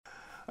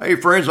Hey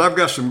friends, I've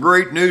got some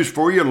great news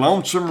for you.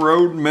 Lonesome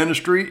Road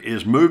Ministry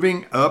is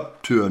moving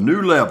up to a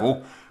new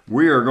level.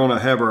 We are going to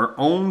have our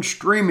own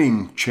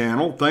streaming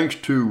channel thanks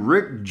to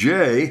Rick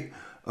J.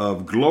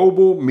 of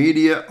Global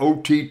Media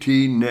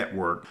OTT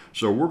Network.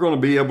 So we're going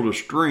to be able to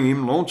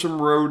stream Lonesome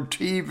Road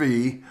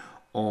TV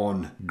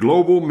on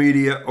Global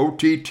Media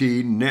OTT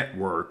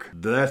Network.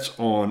 That's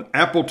on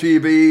Apple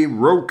TV,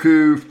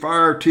 Roku,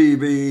 Fire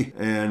TV,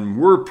 and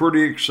we're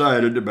pretty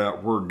excited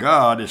about where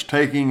God is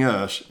taking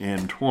us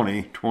in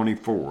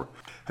 2024.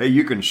 Hey,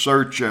 you can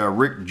search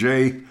Rick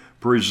J.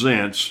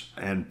 Presents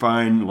and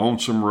find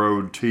Lonesome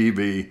Road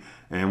TV,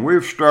 and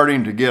we're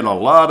starting to get a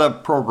lot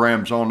of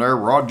programs on there.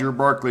 Roger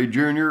Barkley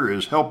Jr.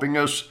 is helping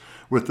us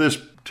with this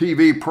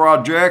TV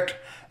project,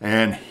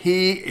 and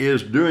he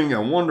is doing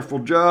a wonderful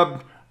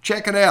job.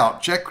 Check it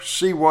out.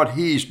 See what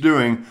he's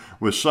doing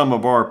with some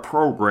of our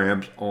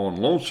programs on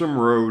Lonesome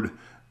Road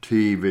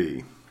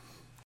TV.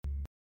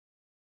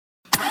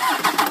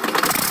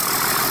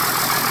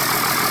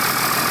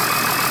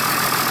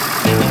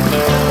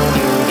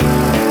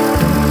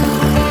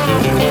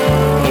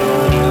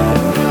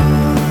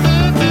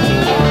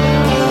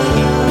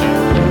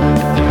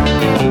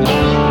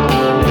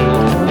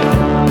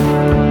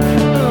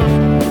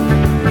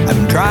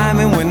 I'm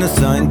driving when the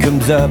sun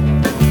comes up,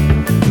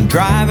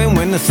 driving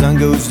when the sun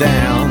goes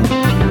down.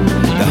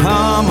 The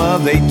hum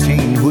of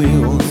 18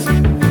 wheels,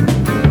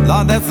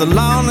 Lord, that's the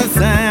loneliest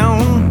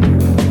sound.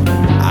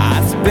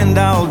 I spend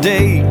all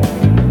day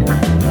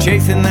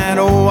chasing that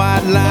old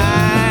white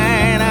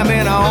line. I've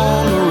been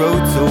on the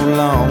road so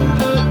long,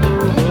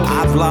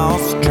 I've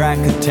lost track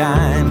of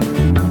time.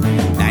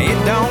 Now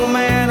it don't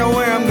matter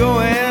where I'm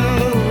going,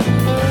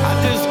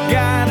 I just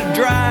gotta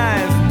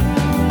drive.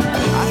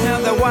 I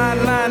have that white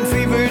line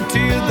fever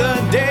till the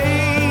day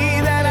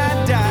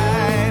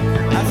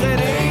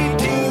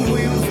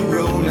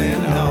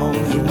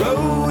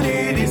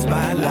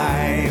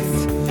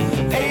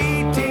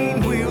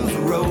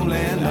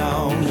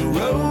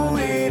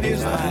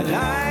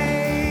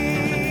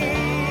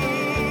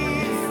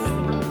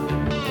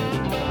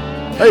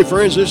Hey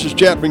friends, this is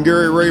Chaplain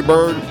Gary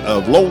Rayburn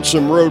of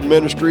Lonesome Road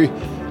Ministry,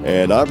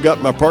 and I've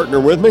got my partner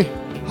with me.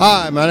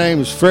 Hi, my name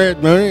is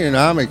Fred Mooney, and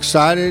I'm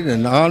excited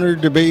and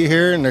honored to be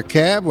here in the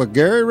cab with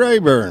Gary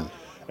Rayburn.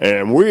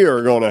 And we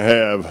are going to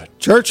have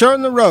Church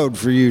on the Road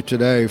for you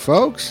today,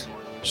 folks.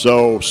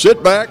 So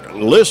sit back,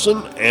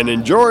 listen, and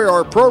enjoy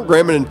our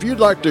program. And if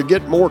you'd like to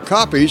get more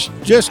copies,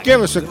 just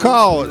give us a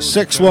call at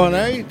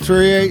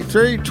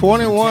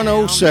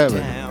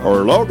 618-383-2107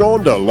 or log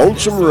on to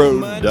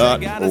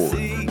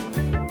lonesomeroad.org.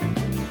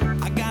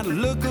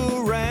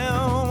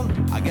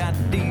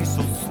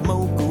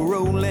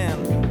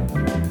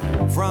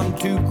 From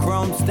 2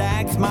 Chrome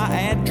Stacks, my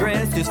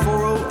address is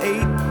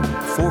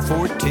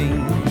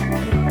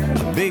 408-414,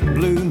 a big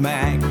blue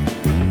Mac.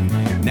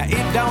 Now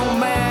it don't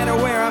matter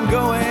where I'm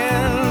going,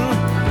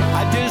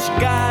 I just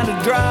gotta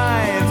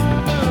drive.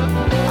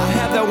 I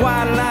have that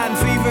white line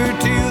fever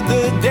till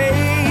the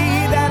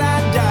day that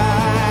I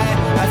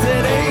die. I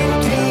said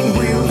 18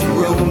 wheels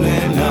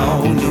rolling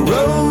on the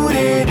road,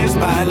 it is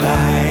my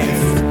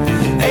life.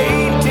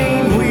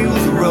 18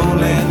 wheels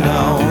rolling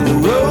on the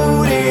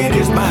road, it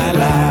is my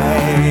life.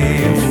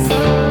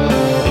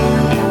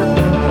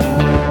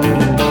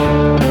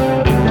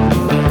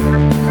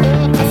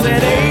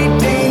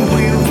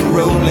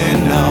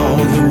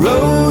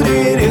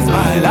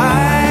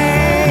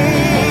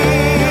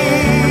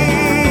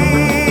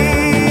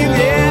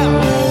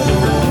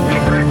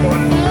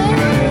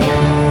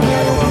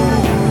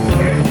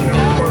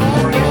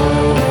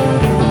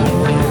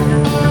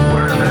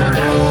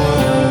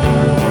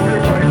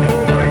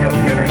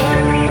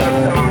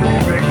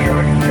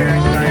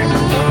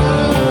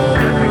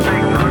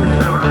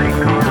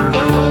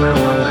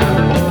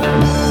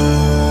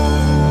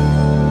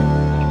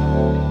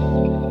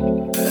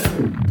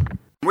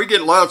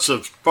 Get lots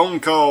of phone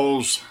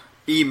calls,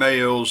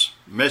 emails,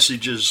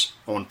 messages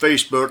on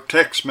Facebook,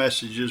 text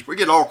messages. We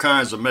get all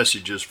kinds of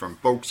messages from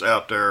folks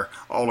out there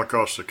all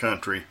across the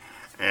country.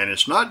 And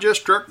it's not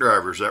just truck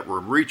drivers that we're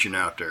reaching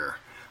out there.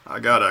 I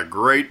got a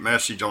great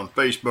message on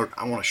Facebook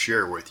I want to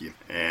share with you.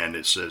 And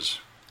it says,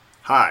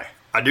 "Hi,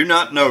 I do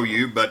not know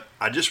you, but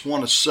I just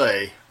want to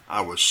say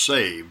I was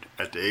saved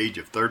at the age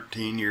of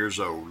 13 years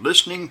old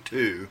listening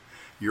to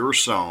your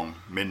song,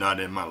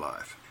 Midnight in My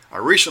Life. I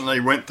recently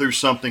went through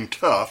something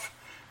tough,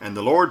 and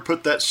the Lord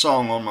put that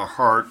song on my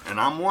heart, and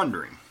I'm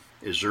wondering,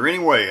 is there any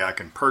way I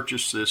can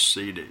purchase this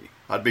CD?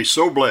 I'd be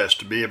so blessed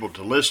to be able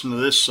to listen to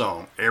this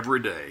song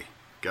every day.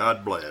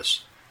 God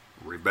bless,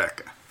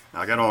 Rebecca."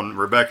 I got on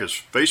Rebecca's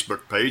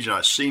Facebook page, and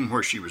I seen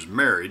where she was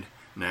married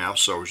now,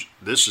 so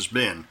this has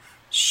been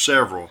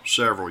several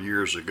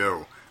years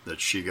ago that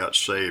she got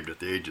saved at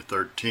the age of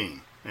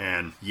 13.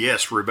 And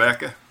yes,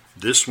 Rebecca,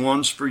 this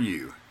one's for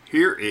you.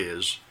 Here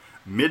is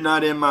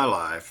Midnight in My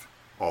Life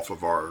off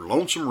of our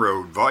Lonesome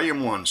Road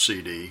Volume 1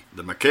 CD,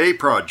 The McKay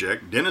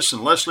Project, Dennis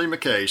and Leslie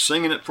McKay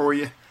singing it for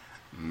you,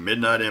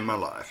 Midnight in My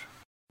Life.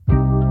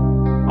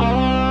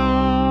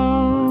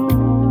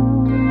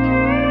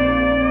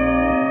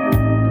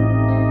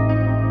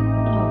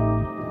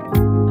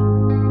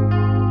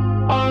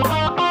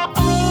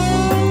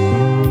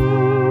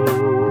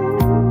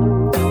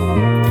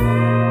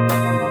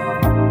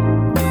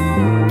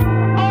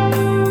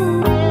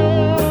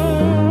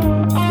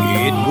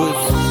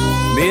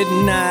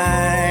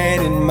 midnight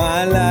in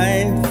my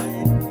life,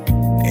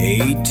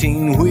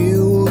 18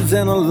 wheels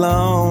and a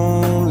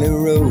lonely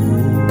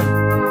road.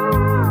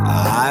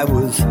 I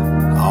was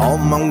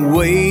on my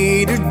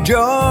way to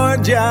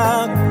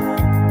Georgia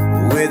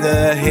with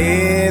a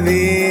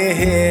heavy,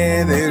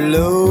 heavy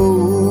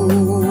load.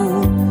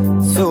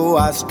 So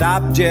I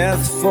stopped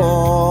just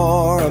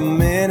for a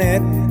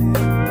minute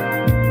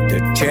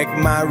to check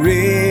my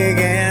rig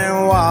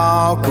and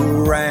walk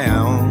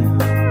around.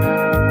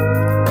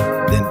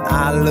 Then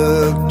I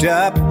looked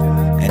up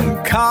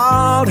and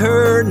called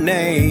her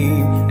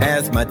name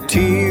as my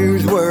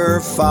tears were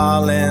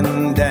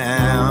falling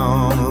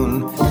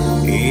down.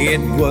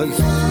 It was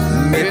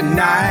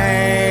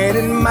midnight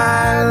in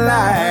my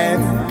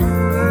life,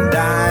 and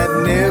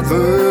I'd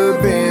never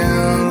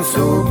been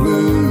so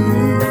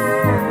blue.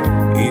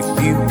 If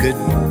you could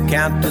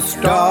count the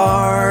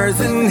stars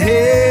in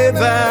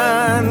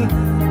heaven,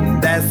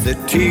 that's the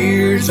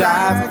tears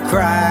I've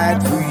cried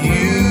for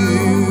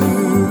you.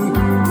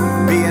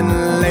 Being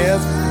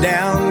left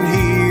down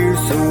here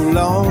so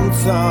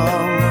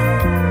lonesome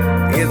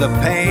is a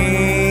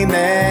pain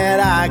that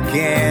I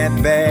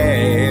can't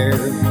bear.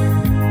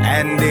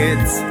 And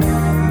it's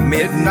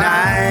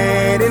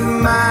midnight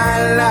in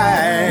my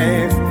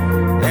life,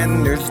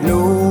 and there's no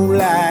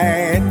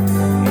light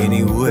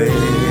anywhere.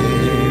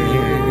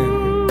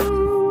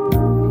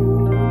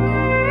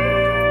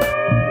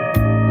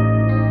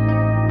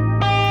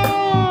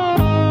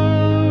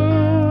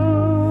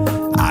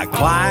 I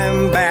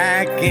climbed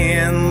back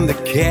in the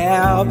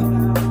cab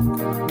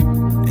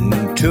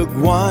and took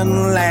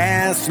one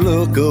last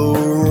look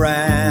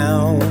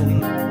around.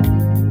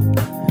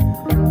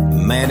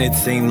 Man, it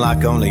seemed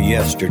like only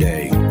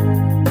yesterday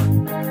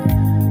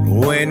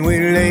when we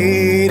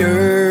laid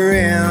her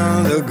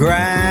in the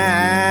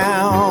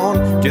ground.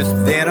 Just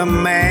then a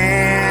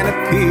man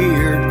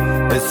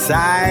appeared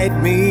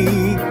beside me.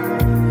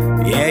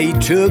 Yeah, he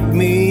took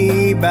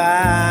me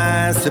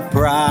by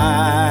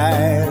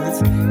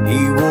surprise.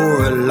 He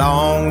wore a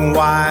long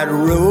white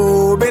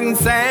robe and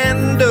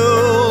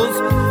sandals,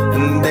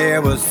 and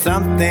there was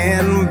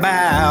something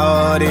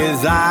about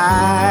his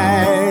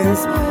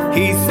eyes.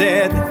 He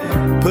said,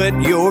 "Put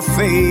your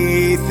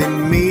faith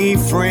in me,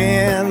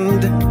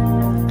 friend,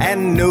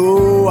 and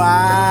know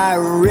I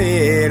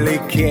really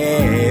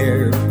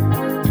care.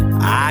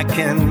 I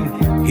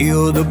can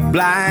heal the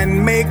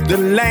blind, make the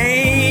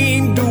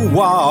lame to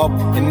walk,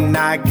 and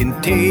I can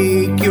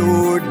take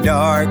your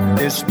dark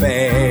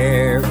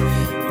despair."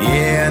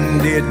 Yeah,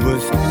 and it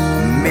was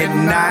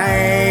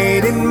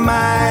midnight in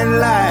my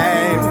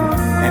life,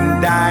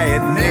 and I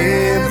had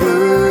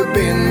never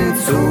been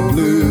so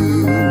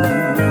blue.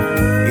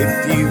 If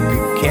you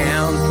could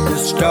count the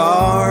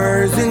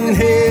stars in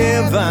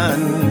heaven,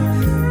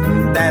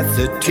 that's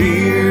the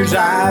tears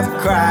I've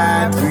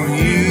cried for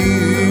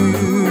you.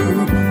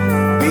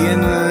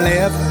 Being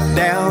left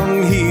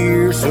down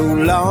here so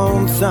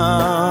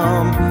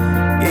lonesome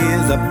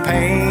is a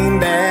pain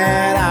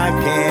that I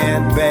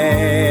can't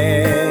bear.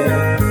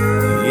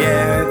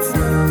 Yeah, it's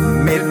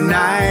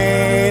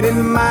midnight in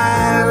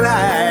my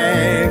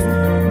life,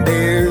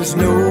 there's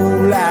no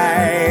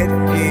light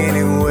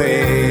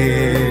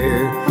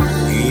anywhere.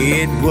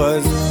 It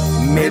was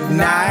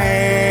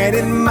midnight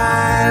in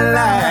my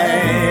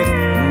life,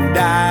 and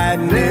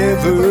I'd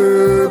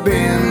never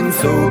been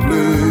so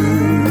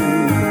blue.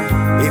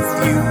 If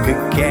you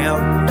could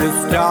count the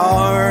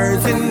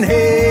stars in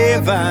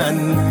heaven,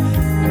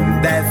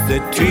 that's the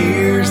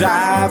tears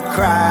I've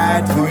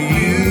cried for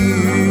you.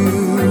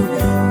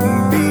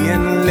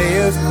 Being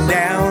left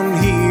down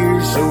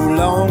here so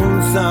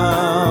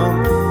lonesome,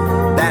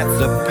 that's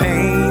a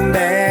pain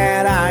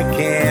that I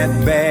can't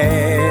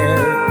bear.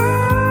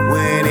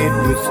 When it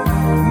was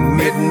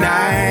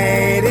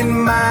midnight in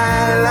my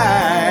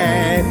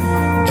life,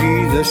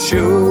 Jesus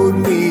showed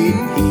me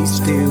he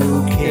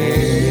still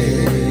cares.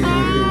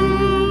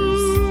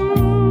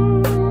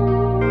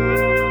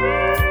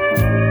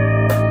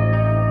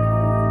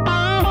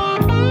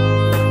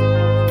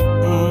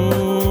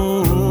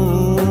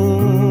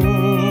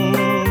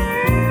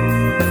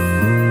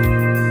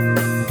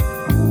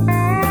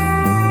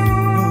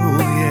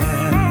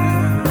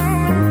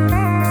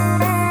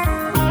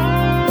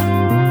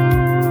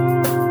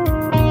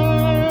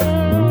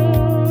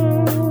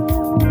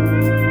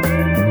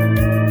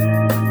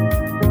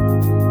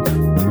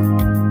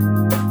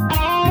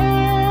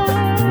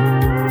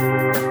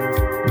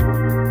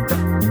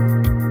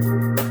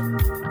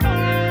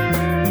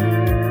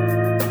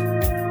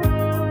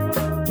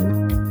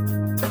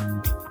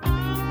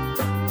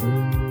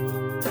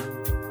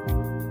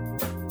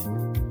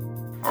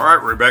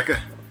 Rebecca,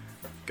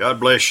 God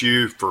bless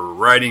you for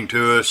writing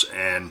to us,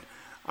 and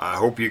I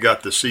hope you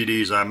got the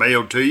CDs I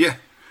mailed to you.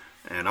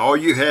 And all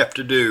you have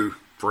to do,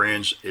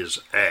 friends, is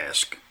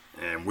ask,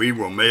 and we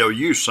will mail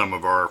you some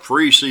of our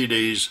free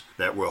CDs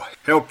that will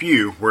help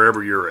you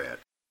wherever you're at.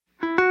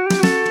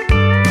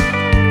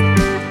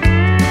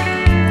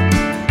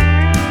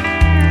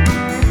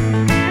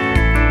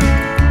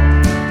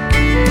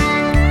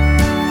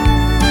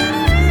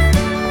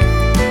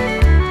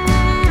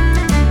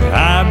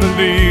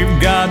 believe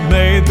God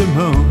made the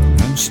moon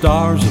and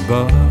stars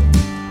above,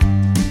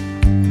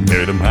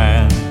 made a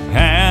man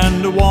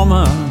and a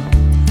woman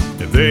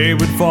if they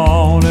would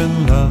fall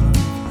in love.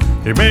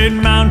 He made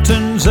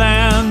mountains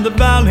and the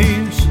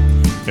valleys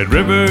and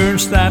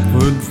rivers that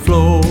would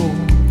flow.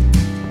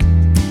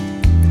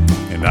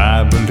 And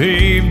I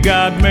believe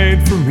God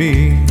made for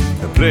me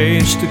a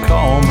place to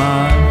call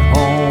my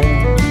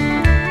home.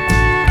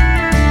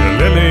 The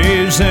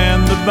lilies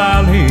in the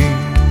valley,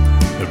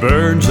 the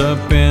birds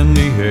up in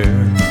the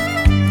air,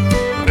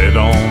 they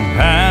don't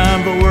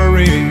have a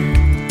worry,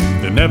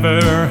 they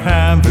never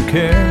have a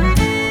care.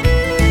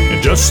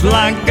 And just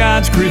like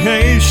God's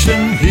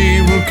creation,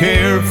 He will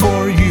care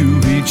for you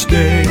each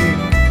day.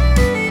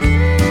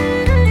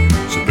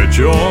 So put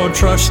your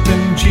trust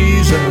in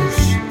Jesus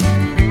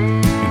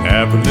and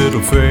have a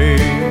little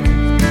faith.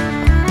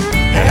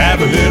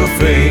 Have a little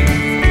faith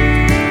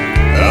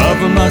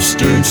of a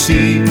mustard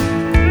seed.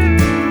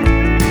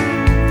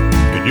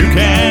 And you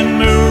can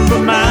move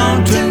a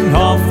mountain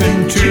off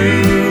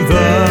into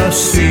the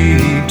sea.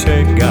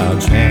 Take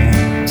God's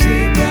hand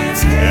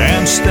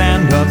and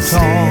stand up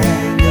tall.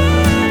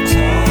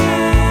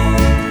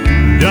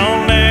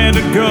 Don't let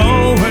it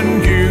go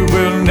and you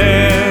will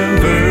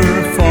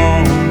never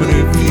fall. But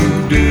if you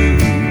do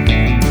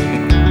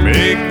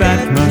make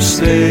that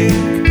mistake,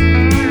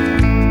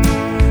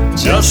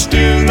 just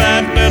do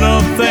that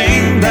little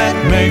thing that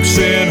makes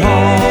it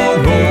all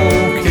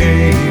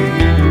okay.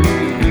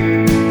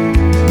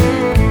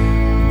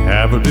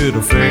 Have a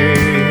little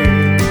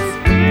faith.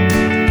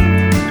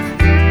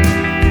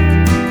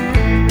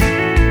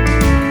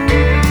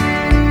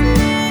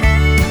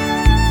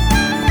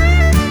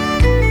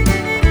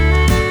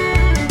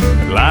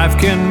 Life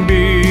can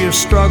be a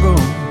struggle,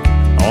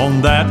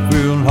 on that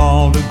we'll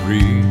all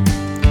agree.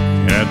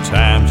 At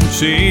times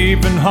it's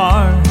even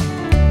hard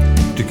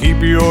to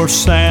keep your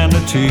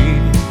sanity.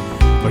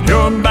 When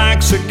your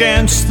back's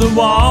against the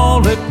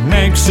wall, it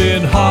makes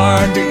it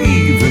hard to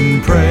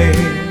even pray.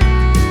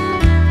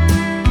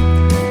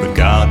 But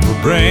God will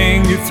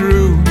bring you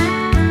through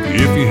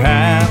if you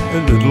have a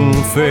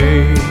little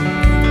faith.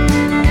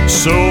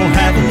 So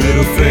have a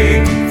little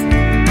faith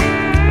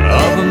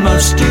of a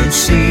mustard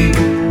seed.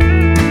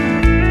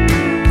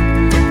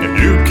 And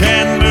you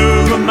can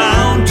move a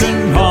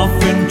mountain off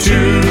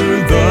into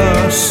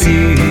the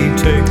sea.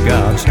 Take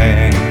God's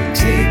hand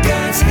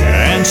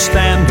and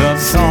stand up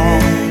tall.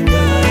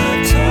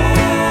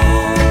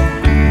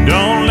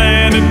 Don't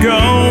let it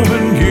go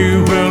and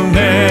you will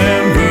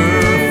never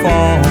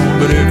fall.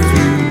 But if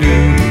you do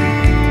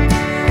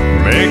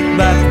make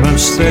that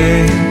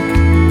mistake,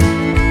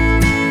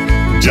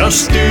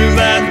 just do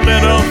that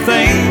little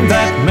thing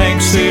that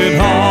makes it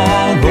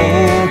all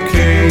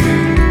okay.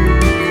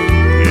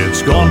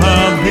 It's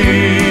gonna be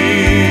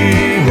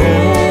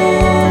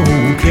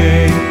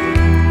okay.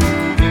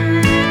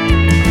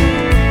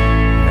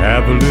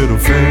 Have a little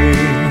faith.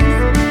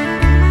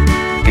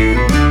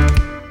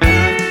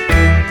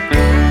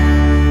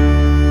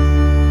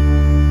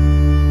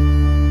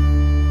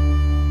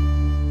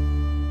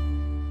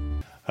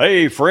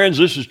 Hey friends,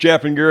 this is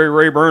Chaplain Gary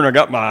Rayburn. I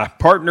got my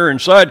partner and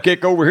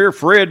sidekick over here,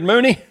 Fred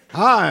Mooney.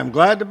 Hi, I'm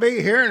glad to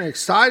be here and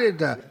excited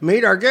to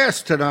meet our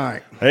guest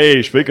tonight.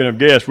 Hey, speaking of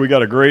guests, we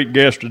got a great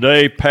guest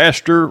today.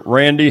 Pastor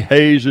Randy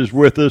Hayes is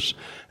with us,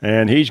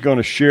 and he's going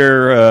to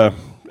share a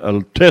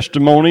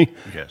testimony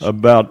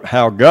about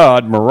how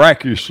God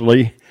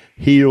miraculously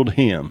healed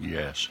him.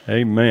 Yes.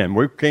 Amen.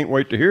 We can't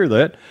wait to hear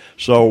that.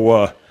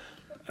 So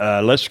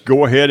let's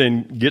go ahead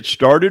and get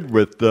started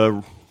with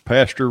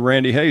Pastor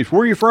Randy Hayes.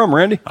 Where are you from,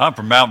 Randy? I'm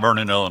from Mount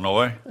Vernon,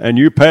 Illinois. And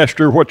you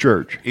pastor what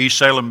church? East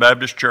Salem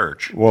Baptist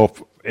Church. Well,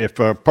 if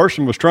a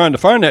person was trying to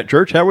find that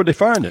church, how would they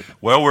find it?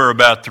 Well, we're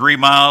about 3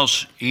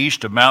 miles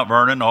east of Mount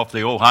Vernon off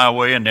the old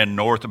highway, and then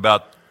north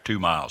about 2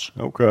 miles.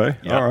 Okay,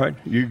 Yep. all right.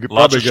 You could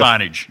Lots of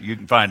probably signage. You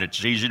can find it.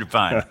 It's easy to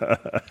find.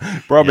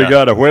 probably Yeah.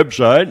 got a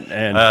website.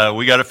 And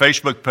We got a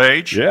Facebook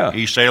page, Yeah.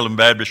 East Salem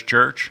Baptist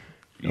Church.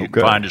 You Okay.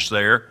 can find us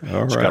there.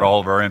 All It's right. got all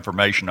of our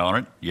information on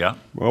it. Yeah.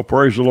 well,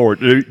 praise the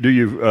Lord. Do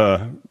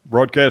you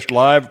broadcast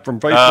live from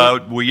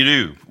Facebook? We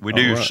do. We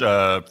do right.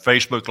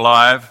 Facebook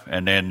Live,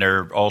 and then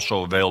they're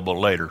also available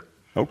later.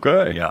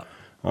 Okay. Yeah.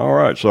 All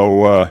right.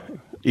 So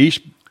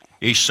East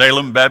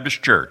Salem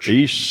Baptist Church.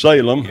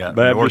 Salem Yeah.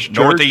 Baptist Church.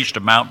 Northeast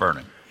of Mount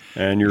Vernon.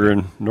 And you're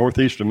in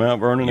northeast of Mount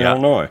Vernon, Yeah.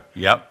 Illinois.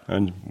 Yep.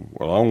 And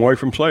a long way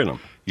from Salem.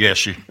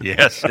 Yes,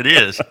 yes, it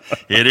is.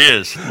 It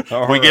is.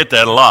 All We right. get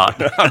that a lot.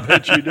 I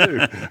bet you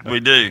do. We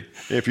do.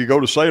 If you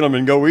go to Salem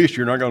and go east,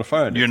 you're not going to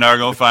find it. You're not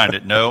going to find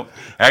it. No.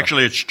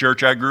 Actually, it's the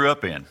church I grew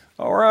up in.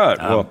 All right.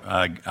 Well,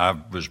 I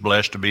was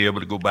blessed to be able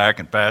to go back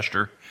and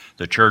pastor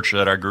the church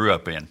that I grew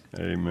up in.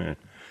 amen.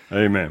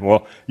 Amen.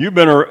 Well, you've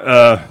been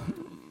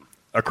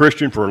a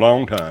Christian for a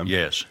long time.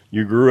 Yes.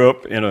 You grew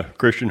up in a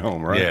Christian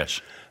home, right?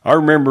 Yes. I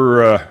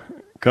remember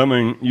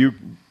coming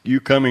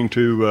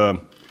to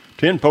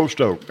 10 Post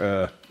Oak.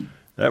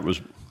 That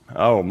was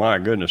Oh, my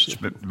goodness. It's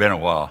been a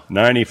while.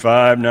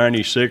 95,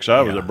 96.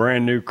 I was Yeah. a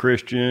brand new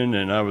Christian,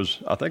 and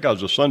I think I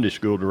was a Sunday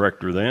school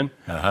director then.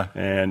 Uh-huh.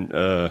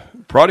 And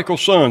Prodigal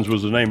Sons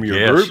was the name of your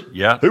Yes, group.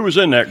 yeah. Who was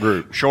in that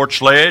group? Short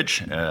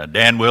Sledge,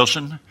 Dan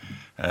Wilson,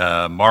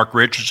 Mark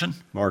Richardson.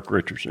 Mark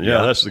Richardson. Yeah,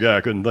 Yeah. that's the guy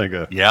I couldn't think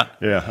of. Yeah.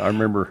 Yeah, I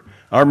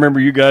remember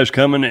you guys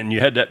coming, and you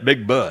had that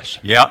big bus.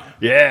 Yeah.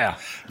 Yeah.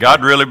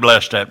 God really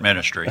blessed that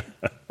ministry.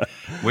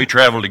 We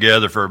traveled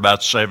together for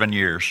about 7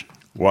 years.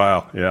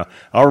 Wow, yeah.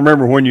 I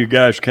remember when you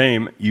guys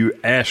came, you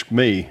asked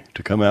me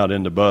to come out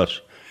in the bus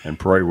and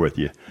pray with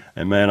you.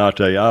 And man, I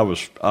tell you, I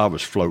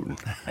was floating.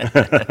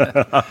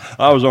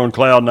 I was on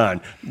cloud nine,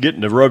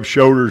 getting to rub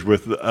shoulders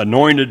with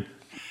anointed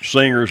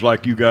singers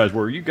like you guys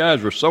were. You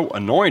guys were so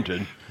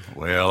anointed.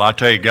 Well, I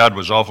tell you, God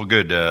was awful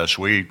good to us.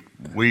 We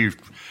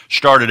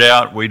started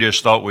out, we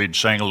just thought we'd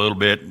sing a little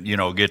bit,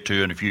 get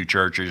to in a few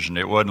churches, and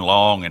it wasn't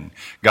long, and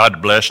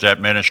God blessed that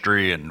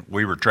ministry, and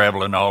we were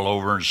traveling all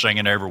over and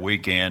singing every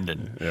weekend,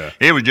 and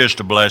It was just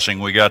a blessing.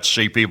 We got to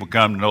see people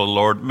come to know the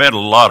Lord. Met a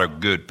lot of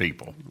good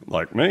people.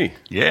 Like me.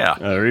 Yeah.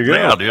 There you go.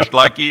 Yeah, just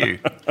like you.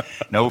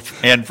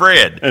 And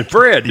Fred. And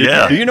Fred.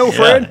 Yeah. Do you know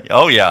Fred?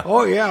 Oh, yeah.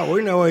 Oh, yeah,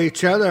 we know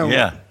each other.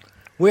 Yeah.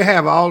 We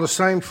have all the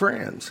same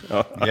friends.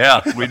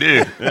 Yeah, we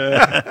do.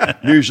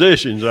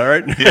 Musicians, all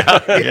right?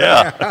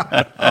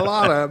 Yeah. A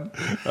lot of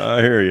them.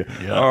 I hear you.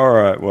 Yeah. All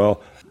right,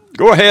 well,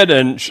 go ahead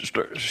and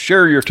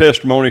share your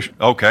testimony.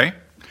 Okay.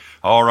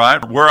 All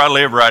right. Where I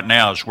live right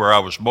now is where I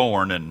was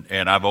born,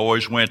 and I've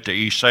always went to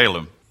East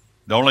Salem.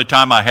 The only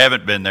time I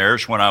haven't been there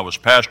is when I was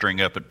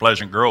pastoring up at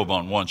Pleasant Grove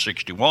on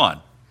 161.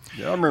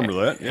 Yeah, I remember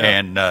that. Yeah.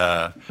 And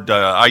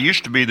I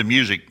used to be the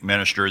music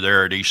minister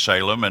there at East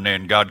Salem, and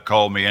then God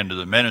called me into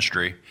the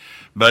ministry.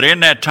 But in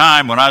that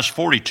time, when I was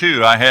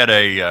 42, I had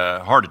a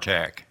heart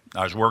attack.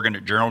 I was working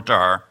at General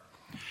Tire,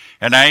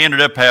 and I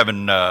ended up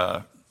having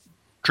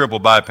triple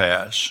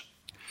bypass.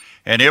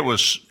 And it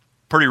was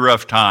a pretty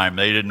rough time.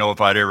 They didn't know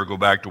if I'd ever go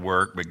back to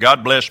work, but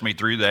God blessed me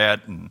through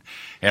that, and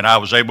I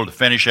was able to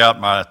finish out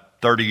my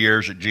 30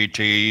 years at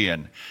GT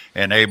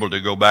and able to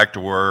go back to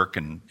work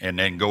and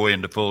then go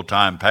into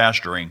full-time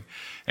pastoring.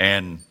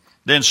 And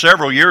then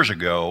several years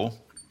ago,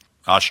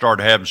 I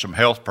started having some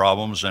health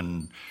problems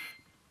and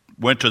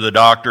went to the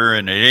doctor,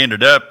 and it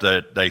ended up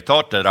that they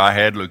thought that I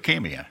had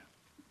leukemia.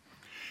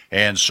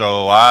 And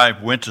so I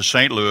went to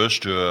St. Louis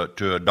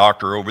to a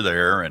doctor over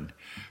there, and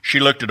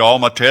she looked at all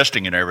my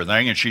testing and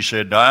everything, and she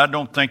said, I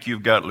don't think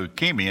you've got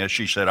leukemia.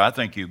 She said, I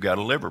think you've got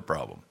a liver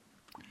problem.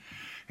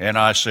 And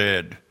I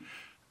said,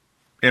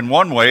 in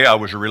one way, I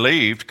was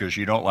relieved because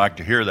you don't like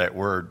to hear that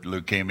word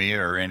leukemia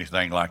or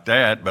anything like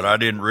that, but I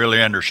didn't really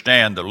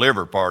understand the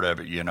liver part of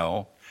it,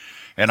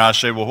 And I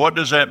said, well, what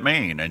does that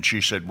mean? And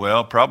she said,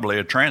 well, probably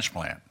a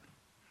transplant.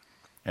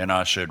 And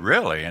I said,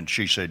 really? And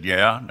she said,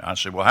 yeah. And I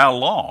said, well, how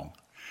long?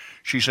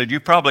 She said, you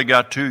probably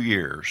got 2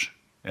 years,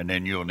 and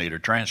then you'll need a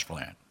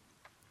transplant.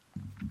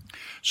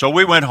 So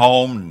we went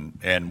home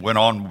and went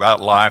on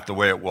about life the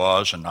way it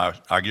was, and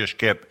I just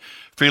kept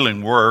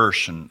feeling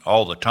worse and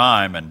all the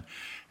time.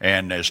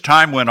 And as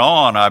time went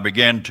on, I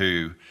began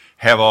to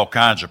have all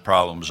kinds of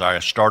problems. I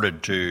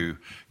started to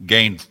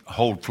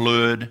hold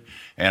fluid,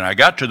 and I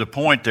got to the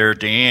point there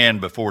at the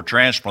end before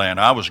transplant,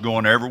 I was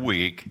going every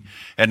week,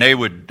 and they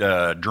would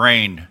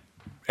drain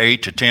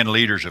 8 to 10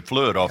 liters of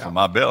fluid off of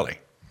my belly.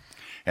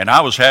 And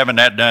I was having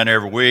that done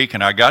every week,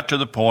 and I got to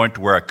the point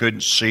where I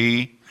couldn't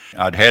see.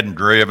 I hadn't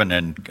driven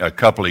in a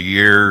couple of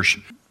years.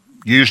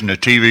 Using the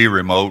TV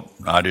remote,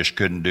 I just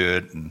couldn't do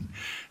it.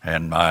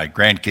 And my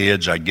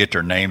grandkids, I'd get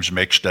their names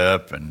mixed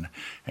up, and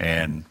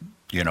I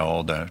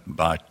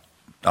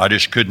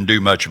just couldn't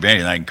do much of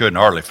anything, couldn't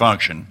hardly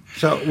function.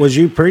 So was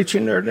you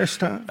preaching there this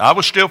time? I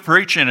was still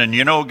preaching,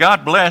 and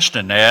God blessed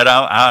in that.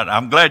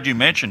 I'm glad you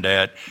mentioned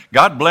that.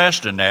 God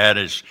blessed in that.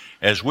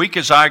 As weak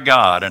as I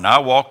got, and I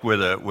walked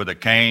with a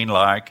cane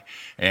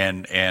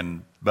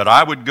but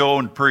I would go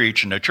and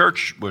preach, and the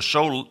church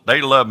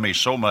they loved me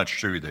so much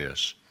through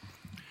this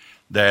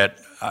that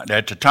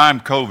at the time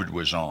COVID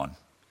was on.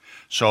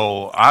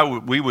 So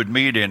we were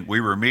meeting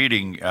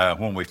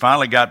when we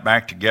finally got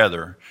back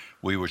together.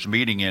 We was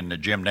meeting in the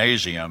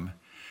gymnasium.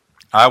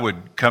 I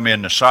would come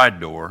in the side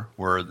door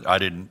where I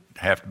didn't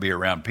have to be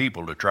around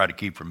people to try to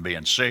keep from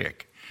being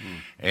sick.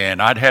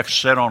 And I'd have to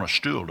sit on a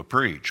stool to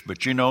preach. But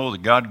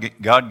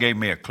God gave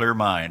me a clear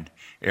mind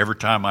every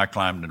time I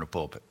climbed in the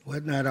pulpit.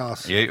 Wasn't that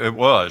awesome? It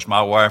was.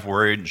 My wife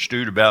worried and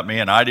stewed about me,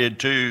 and I did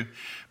too,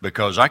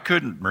 because I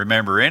couldn't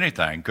remember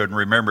anything. Couldn't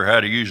remember how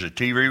to use a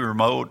TV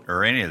remote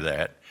or any of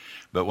that.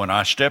 But when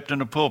I stepped in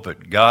the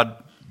pulpit,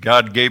 God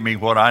gave me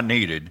what I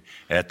needed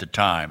at the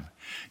time.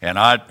 And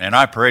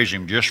I praise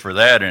him just for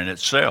that in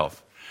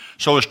itself.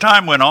 So as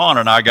time went on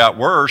and I got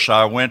worse,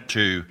 I went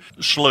to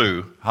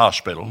SLU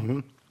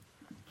Hospital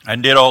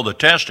and did all the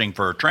testing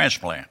for a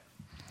transplant.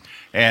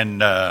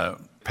 And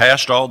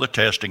passed all the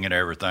testing and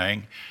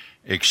everything,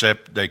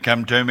 except they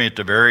come to me at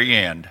the very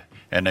end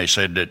and they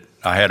said that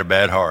I had a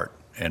bad heart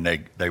and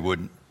they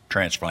wouldn't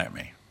transplant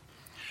me.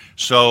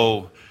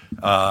 So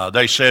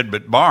they said,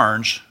 but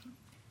Barnes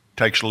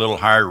takes a little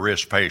higher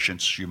risk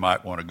patients, you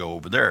might want to go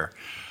over there.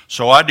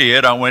 So I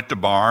did. I went to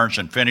Barnes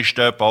and finished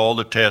up all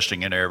the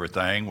testing and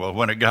everything. Well,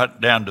 when it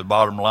got down to the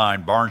bottom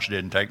line, Barnes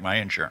didn't take my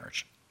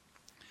insurance.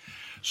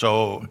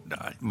 So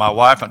my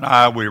wife and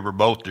I, we were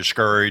both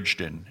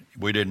discouraged, and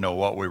we didn't know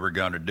what we were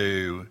going to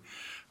do,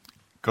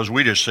 because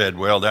we just said,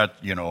 well, that,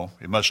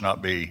 it must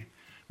not be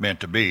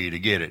meant to be to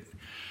get it.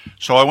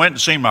 So I went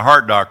and seen my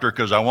heart doctor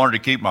because I wanted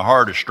to keep my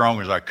heart as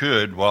strong as I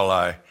could while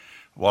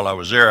I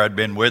was there. I'd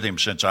been with him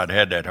since I'd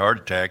had that heart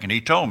attack, and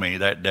he told me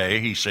that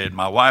day, he said,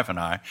 my wife and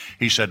I,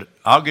 he said,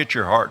 I'll get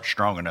your heart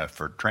strong enough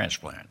for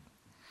transplant.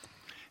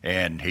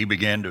 And he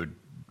began to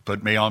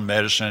put me on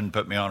medicine,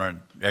 put me on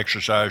an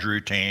exercise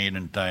routine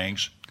and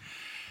things.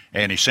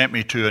 And he sent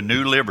me to a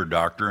new liver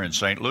doctor in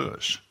St.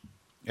 Louis.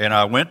 And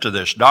I went to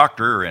this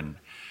doctor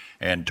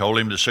and told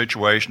him the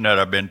situation, that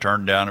I've been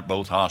turned down at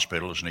both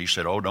hospitals. And he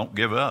said, oh, don't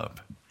give up.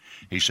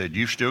 He said,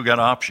 you've still got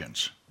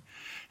options.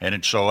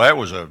 And so that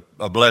was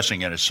a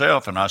blessing in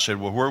itself. And I said,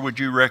 well, where would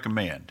you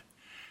recommend?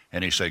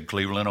 And he said,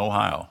 Cleveland,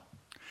 Ohio.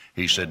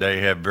 He said,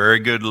 they have very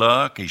good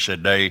luck. He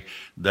said, they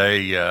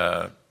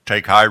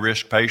take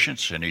high-risk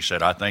patients. And he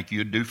said, I think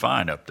you'd do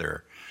fine up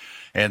there.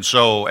 And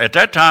so at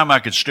that time, I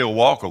could still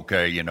walk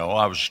okay.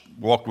 I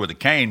walked with a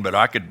cane, but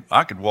I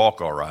could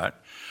walk all right.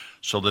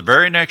 So the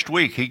very next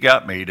week, he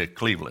got me to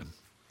Cleveland.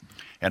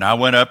 And I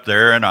went up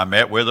there, and I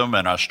met with him,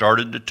 and I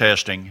started the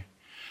testing.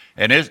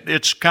 And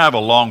it's kind of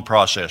a long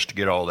process to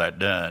get all that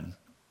done.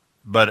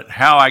 But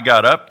how I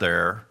got up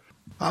there,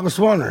 I was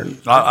wondering.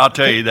 I'll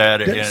tell you that.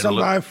 Did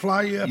somebody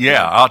fly you up there?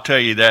 Yeah, I'll tell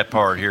you that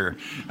part here.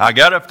 I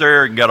got up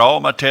there and got all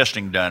my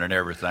testing done and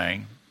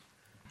everything.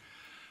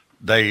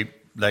 They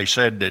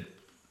said that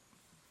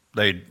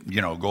they'd,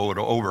 go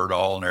over it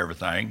all and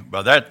everything.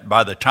 By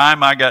the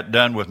time I got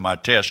done with my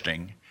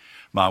testing,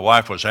 my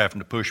wife was having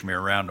to push me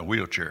around in a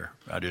wheelchair.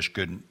 I just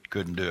couldn't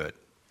do it.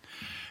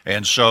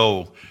 And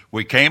so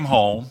we came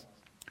home,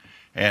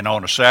 and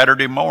on a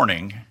Saturday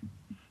morning,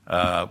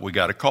 we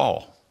got a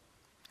call.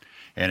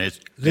 And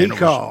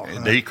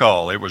The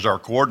call. It was our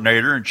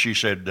coordinator, and she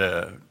said,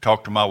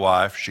 talk to my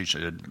wife. She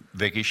said,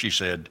 Vicki, she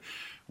said,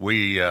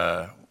 we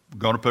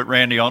going to put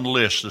Randy on the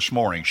list this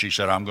morning. She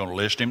said, I'm going to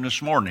list him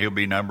this morning. He'll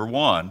be number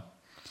one.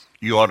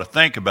 You ought to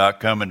think about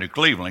coming to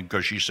Cleveland,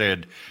 because she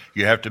said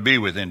you have to be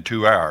within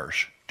 2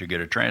 hours to get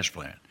a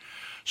transplant.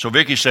 So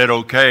Vicki said,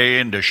 okay.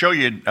 And to show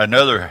you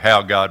another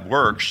how God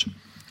works,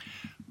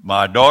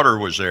 my daughter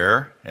was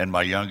there and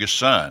my youngest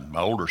son.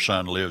 My older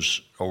son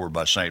lives over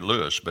by St.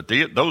 Louis. But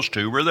those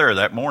two were there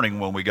that morning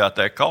when we got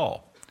that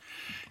call.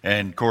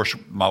 And, of course,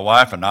 my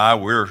wife and I,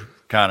 we're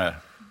kind of,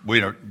 we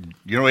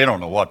don't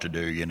know what to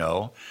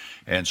do,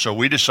 And so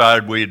we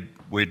decided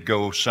we'd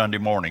go Sunday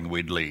morning,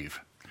 we'd leave.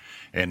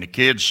 And the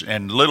kids,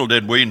 and little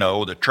did we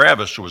know that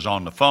Travis was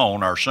on the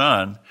phone, our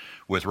son,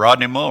 with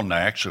Rodney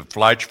Molnax of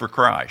Flights for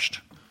Christ.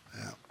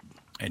 Yeah.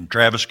 And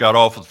Travis got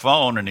off the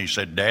phone and he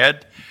said,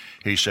 Dad,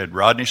 he said,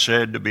 Rodney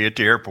said to be at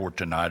the airport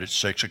tonight at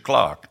 6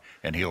 o'clock,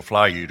 and he'll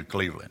fly you to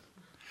Cleveland.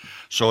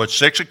 So at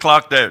 6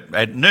 o'clock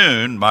at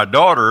noon, my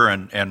daughter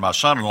and my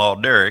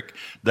son-in-law, Derek,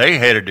 they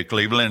headed to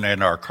Cleveland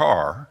in our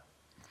car,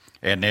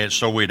 and then,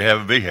 so we'd have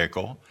a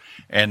vehicle.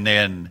 And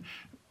then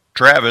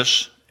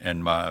Travis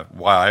and my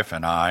wife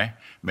and I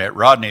met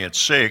Rodney at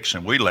 6,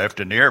 and we left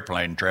in the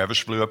airplane. Travis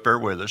flew up there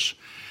with us,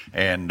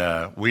 and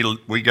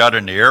we got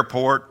in the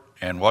airport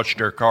and watched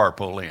their car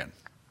pull in.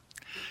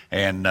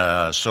 And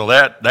so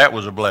that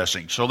was a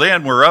blessing. So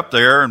then we're up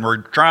there, and we're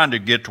trying to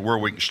get to where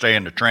we can stay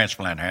in the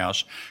transplant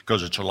house,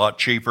 because it's a lot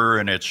cheaper,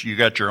 and you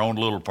got your own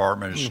little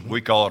apartment. Mm-hmm.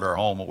 We call it our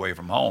home away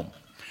from home.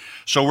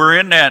 So we're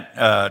in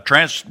that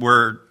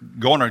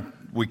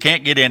we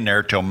can't get in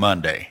there till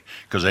Monday,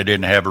 because they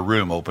didn't have a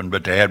room open,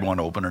 but they had one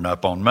opening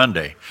up on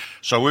Monday.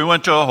 So we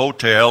went to a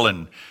hotel,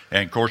 and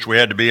of course we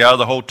had to be out of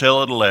the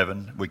hotel at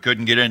 11. We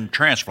couldn't get in the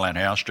transplant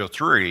house till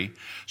 3.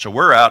 So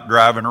we're out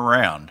driving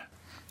around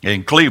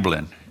in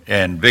Cleveland,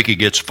 and Vicki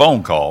gets a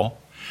phone call,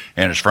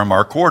 and it's from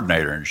our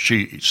coordinator. And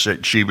she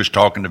said, she was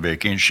talking to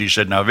Vicki, and she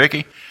said, now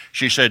Vicki,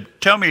 she said,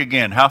 tell me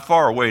again, how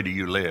far away do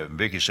you live? And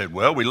Vicki said,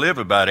 well, we live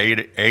about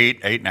eight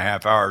and a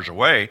half hours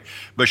away.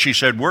 But she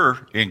said, we're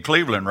in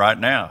Cleveland right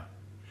now.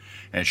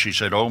 And she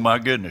said, oh my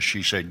goodness.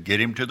 She said,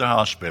 get him to the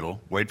hospital,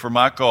 wait for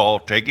my call,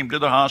 take him to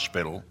the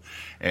hospital,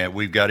 and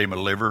we've got him a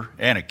liver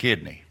and a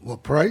kidney. Well,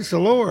 praise the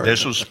Lord.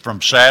 This was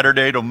from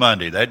Saturday to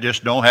Monday. That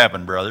just don't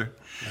happen, brother.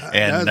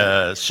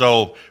 And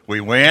so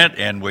we went,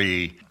 and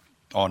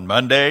on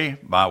Monday,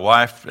 my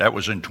wife, that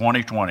was in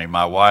 2020,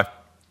 my wife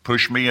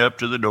pushed me up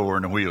to the door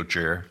in a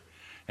wheelchair,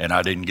 and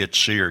I didn't get to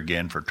see her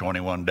again for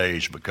 21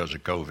 days because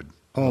of COVID.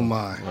 Oh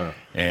my! Wow.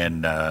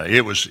 And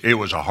it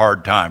was a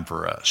hard time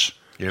for us.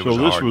 This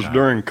was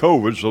during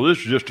COVID, so this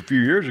was just a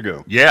few years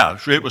ago. Yeah,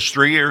 it was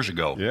 3 years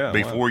ago. Yeah,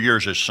 be 4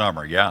 years this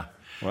summer. Yeah.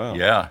 Wow.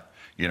 Yeah.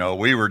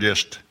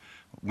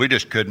 We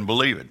just couldn't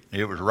believe it.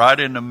 It was right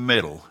in the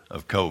middle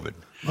of COVID.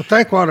 Well,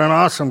 think what an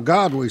awesome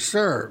God we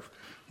serve.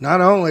 Not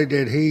only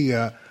did he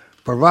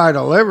provide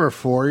a liver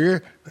for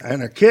you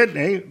and a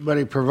kidney, but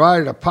he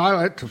provided a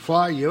pilot to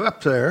fly you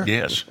up there.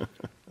 Yes.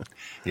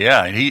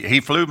 Yeah, and he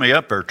flew me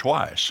up there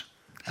twice.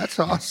 That's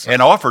awesome.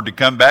 And offered to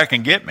come back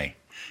and get me,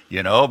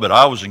 but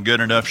I was in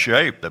good enough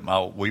shape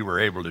that we were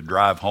able to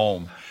drive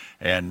home,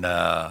 and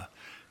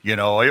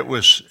it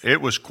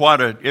was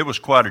quite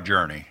a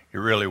journey. It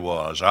really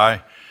was.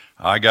 I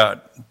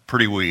got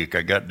pretty weak.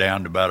 I got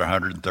down to about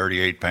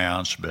 138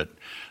 pounds, but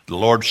the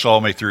Lord saw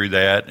me through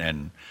that.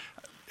 And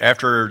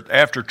after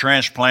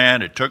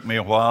transplant, it took me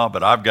a while,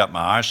 but I've got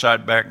my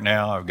eyesight back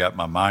now. I've got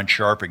my mind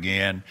sharp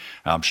again.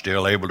 I'm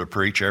still able to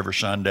preach every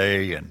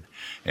Sunday,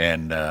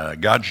 and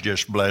God's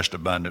just blessed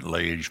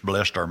abundantly. He's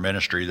blessed our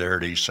ministry there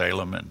at East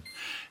Salem,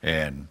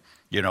 and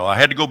I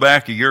had to go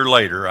back a year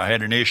later. I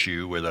had an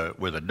issue with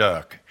a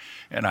duck,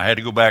 and I had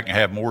to go back and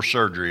have more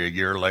surgery a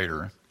year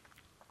later.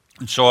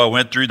 And so I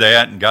went through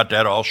that and got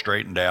that all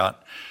straightened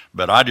out.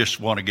 But I just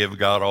want to give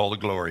God all the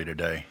glory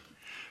today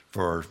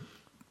for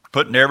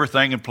putting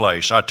everything in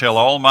place. I tell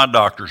all my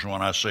doctors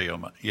when I see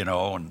them,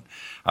 and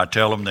I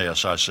tell them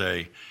this. I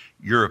say,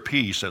 you're a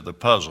piece of the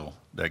puzzle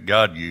that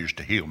God used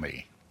to heal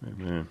me.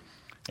 Amen.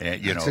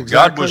 And, Exactly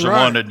God was the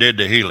right. one that did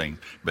the healing,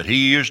 but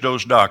he used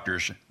those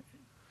doctors,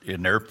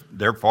 and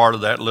they're part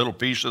of that little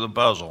piece of the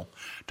puzzle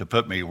to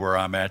put me where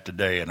I'm at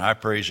today. And I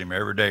praise him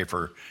every day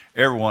for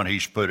everyone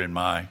he's put in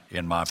my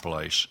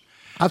place.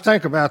 I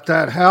think about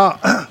that,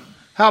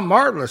 how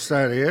marvelous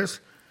that is,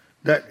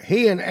 that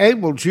he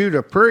enabled you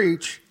to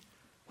preach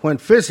when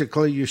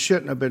physically you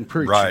shouldn't have been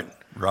preaching. Right.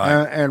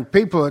 And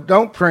people that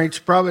don't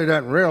preach probably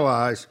don't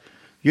realize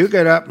you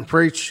get up and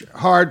preach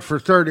hard for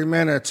 30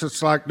 minutes,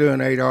 it's like doing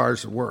 8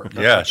 hours of work.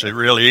 Yes, it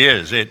really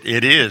is. It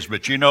is.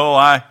 But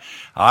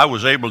I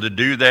was able to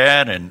do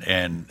that,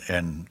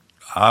 and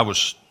I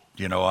was,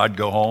 I'd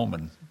go home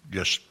and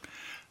just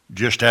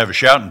have a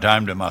shouting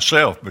time to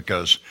myself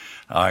because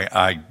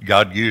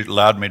God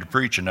allowed me to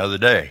preach another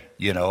day,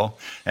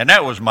 and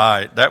that was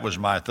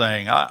my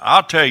thing.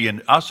 I'll tell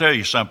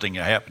you something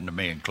that happened to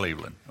me in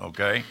Cleveland.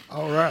 Okay.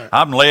 All right.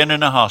 I'm laying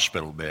in a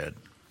hospital bed,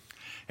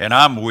 and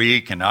I'm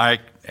weak, and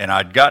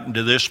I'd gotten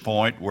to this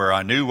point where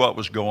I knew what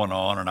was going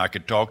on, and I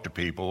could talk to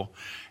people,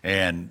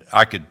 and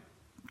I could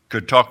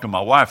talk to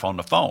my wife on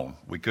the phone.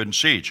 We couldn't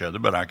see each other,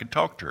 but I could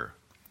talk to her.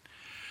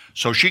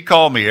 So she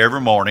called me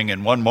every morning,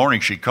 and one morning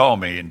she called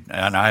me,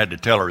 and I had to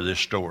tell her this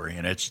story,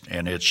 and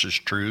it's as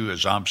true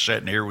as I'm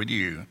sitting here with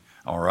you.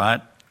 All right.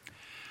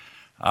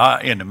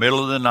 In the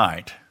middle of the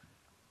night,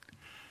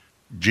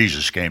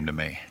 Jesus came to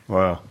me.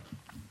 Wow.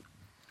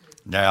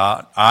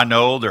 Now I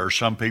know there are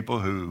some people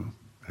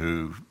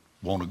who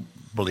won't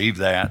believe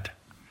that,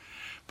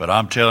 but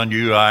I'm telling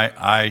you,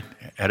 I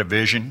had a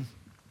vision.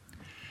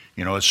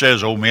 It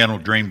says old men will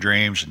dream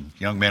dreams and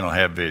young men will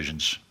have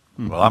visions.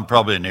 Mm-hmm. Well, I'm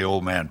probably in the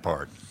old man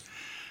part.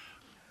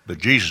 But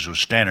Jesus was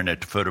standing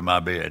at the foot of my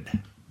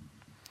bed,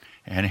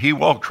 and he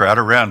walked right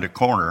around the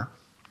corner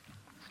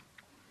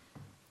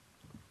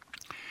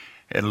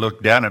and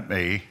looked down at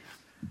me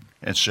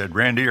and said,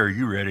 "Randy, are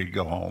you ready to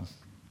go home?"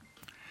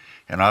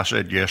 And I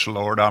said, "Yes,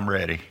 Lord, I'm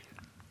ready.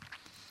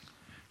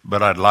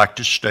 But I'd like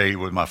to stay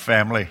with my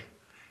family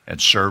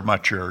and serve my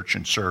church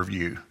and serve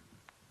you."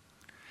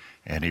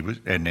 And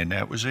then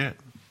that was it.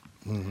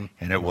 Mm-hmm.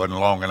 And it wasn't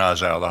long and I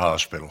was out of the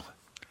hospital.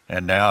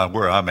 And now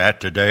where I'm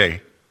at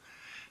today,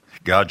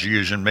 God's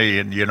using me.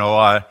 And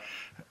a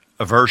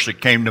verse that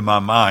came to my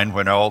mind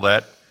when all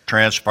that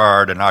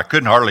transpired, and I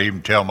couldn't hardly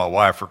even tell my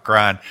wife for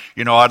crying.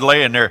 I'd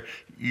lay in there.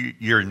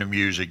 You're in the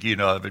music,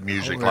 the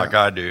music like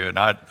I do, and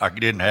I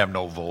didn't have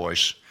no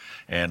voice.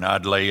 And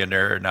I'd lay in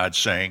there and I'd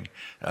sing,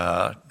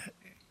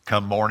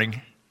 "Come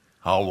morning,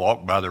 I'll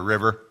walk by the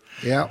river."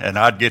 Yeah. And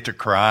I'd get to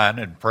crying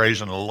and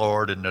praising the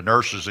Lord, and the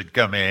nurses would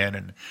come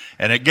in,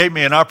 and it gave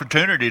me an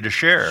opportunity to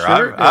share.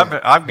 Sure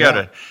I've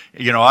got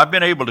I've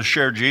been able to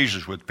share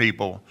Jesus with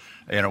people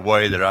in a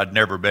way that I'd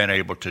never been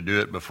able to do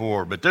it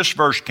before. But this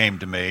verse came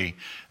to me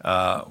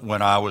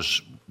when I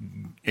was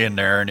in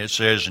there, and it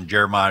says in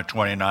Jeremiah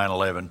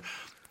 29:11,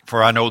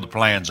 "For I know the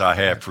plans I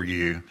have for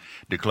you,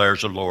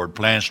 declares the Lord,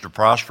 plans to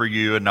prosper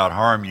you and not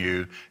harm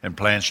you, and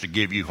plans to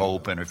give you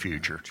hope and a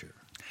future."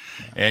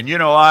 And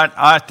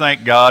I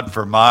thank God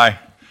for my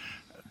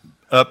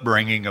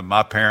upbringing of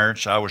my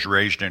parents. I was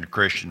raised in a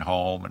Christian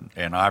home,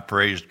 and I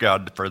praised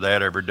God for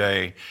that every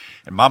day.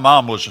 And my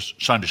mom was a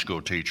Sunday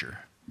school teacher,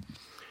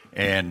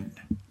 and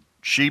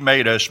she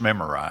made us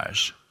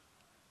memorize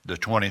the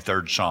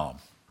 23rd Psalm.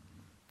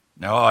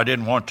 No, I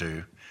didn't want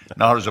to,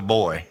 not as a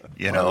boy, But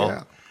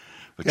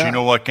you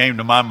know what came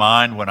to my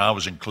mind when I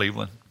was in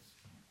Cleveland?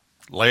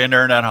 Laying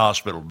there in that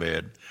hospital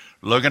bed,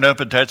 looking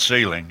up at that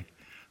ceiling,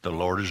 "The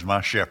Lord is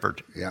my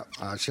shepherd. Yeah,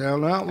 I shall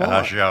not want.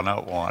 I shall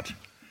not want."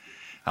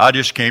 I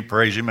just can't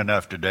praise him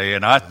enough today,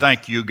 and I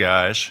thank you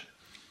guys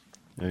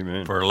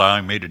Amen. for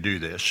allowing me to do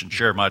this and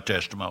share my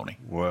testimony.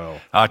 Wow.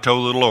 I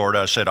told the Lord,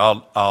 I said,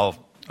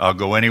 I'll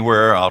go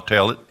anywhere. I'll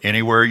tell it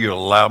anywhere you'll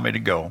allow me to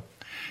go.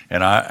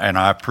 And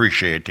I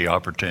appreciate the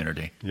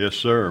opportunity. Yes,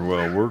 sir.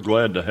 Well, we're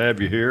glad to have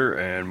you here,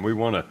 and we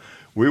want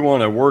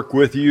to work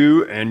with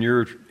you and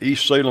your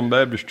East Salem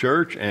Baptist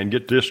Church and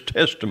get this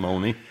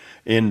testimony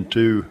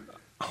into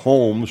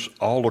homes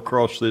all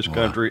across this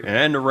country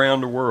and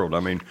around the world. I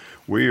mean,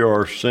 we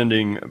are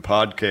sending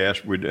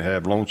podcasts. We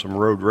have Lonesome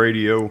Road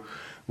Radio.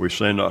 We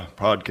send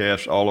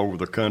podcasts all over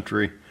the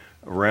country,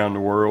 around the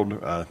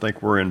world. I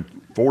think we're in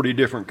 40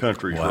 different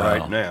countries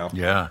right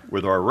now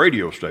with our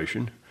radio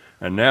station.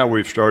 And now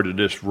we've started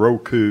this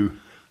Roku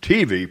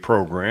TV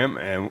program.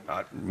 And,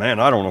 man,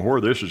 I don't know where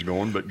this is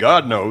going, but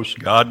God knows.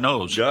 God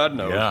knows. God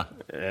knows. Yeah.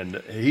 And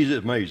he's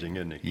amazing,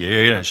 isn't he?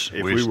 Yes.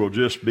 If we will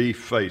just be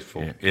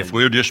faithful. If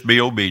we'll just be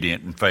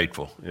obedient and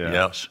faithful. Yeah.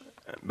 Yes.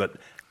 But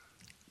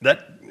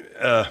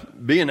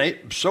that being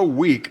so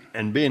weak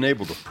and being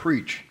able to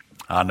preach,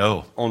 I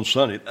know, on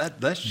Sunday,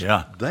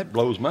 that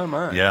blows my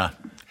mind. Yeah.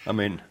 I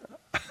mean,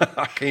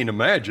 I can't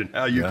imagine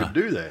how you could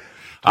do that.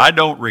 I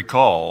don't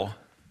recall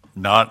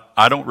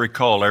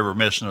ever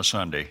missing a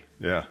Sunday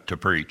to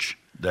preach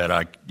that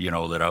I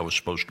was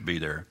supposed to be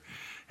there.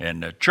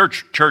 And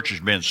church has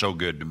been so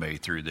good to me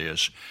through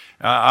this.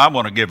 I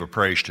want to give a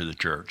praise to the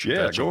church.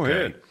 Yeah, go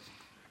ahead.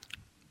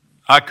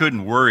 I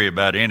couldn't worry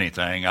about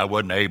anything. I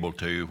wasn't able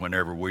to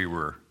whenever we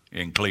were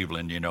in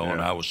Cleveland, and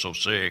I was so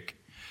sick.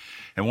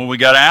 And when we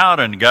got out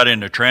and got in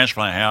the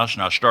transplant house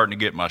and I was starting to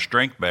get my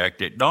strength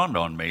back, it dawned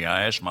on me.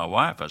 I asked my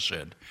wife, I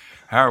said,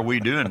 how are we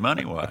doing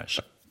money-wise?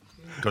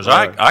 Because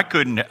I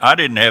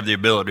didn't have the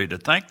ability to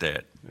think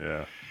that.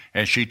 Yeah.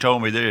 And she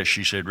told me this.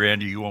 She said,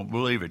 Randy, you won't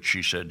believe it.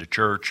 She said, the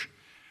church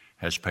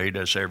has paid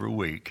us every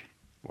week.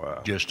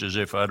 Wow. Just as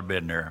if I'd have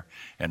been there.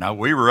 And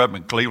we were up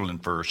in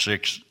Cleveland for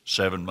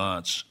 6-7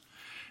 months,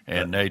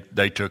 and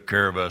they took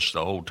care of us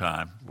the whole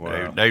time.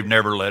 Wow. They've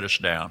never let us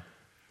down.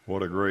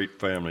 What a great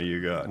family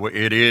you got. Well,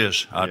 it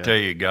is, I tell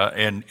you, God,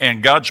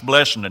 and God's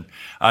blessing, and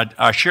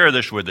I share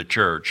this with the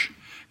church.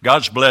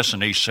 God's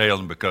blessing East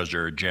Salem because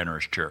they're a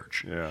generous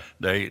church. Yeah.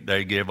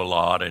 They give a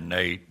lot, and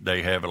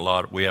they have a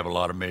lot. We have a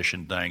lot of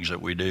mission things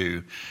that we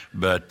do,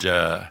 but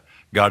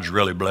God's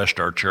really blessed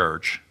our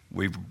church.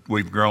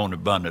 We've grown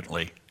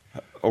abundantly.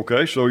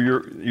 Okay, so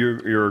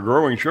you're a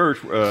growing church.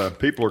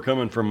 People are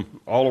coming from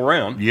all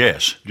around.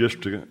 Yes.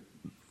 Just to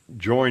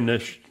join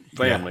this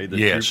family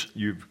that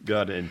you've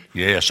got in.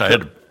 Yes, I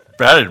had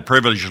the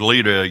privilege to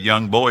lead a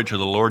young boy to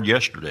the Lord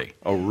yesterday.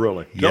 Oh,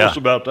 really? Tell us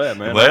about that,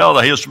 man. Well,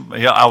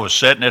 I was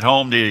sitting at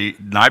home the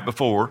night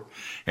before,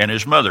 and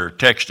his mother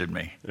texted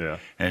me. Yeah.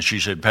 And she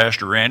said,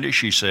 Pastor Randy,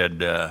 she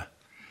said,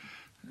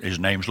 his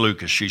name's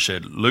Lucas. She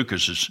said,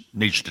 Lucas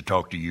needs to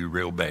talk to you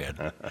real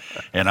bad.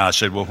 And I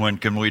said, well, when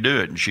can we do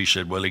it? And she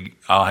said, well,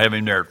 I'll have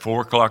him there at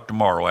 4 o'clock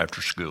tomorrow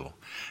after school.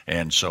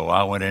 And so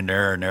I went in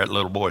there, and that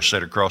little boy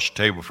sat across the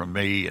table from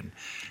me, and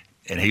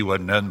he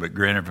wasn't nothing but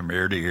grinning from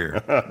ear to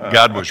ear.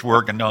 God was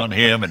working on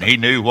him, and he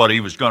knew what he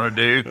was going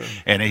to do,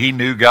 and he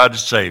knew God to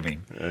save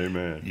him.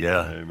 Amen.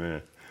 Yeah.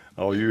 Amen.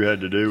 All you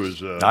had to do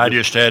was I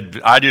just had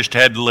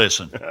to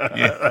listen.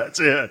 Yeah. That's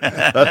it.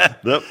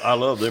 I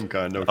love them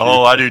kind, don't you?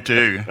 Oh, I do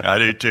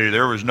too.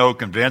 There was no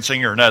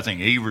convincing or nothing.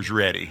 He was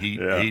ready. He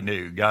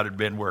knew God had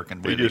been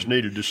working with him. He just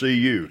needed to see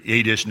you.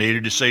 He just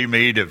needed to see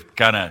me to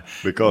kind of,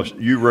 because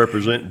you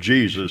represent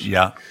Jesus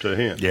to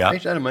him. Yeah.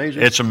 Ain't that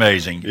amazing? It's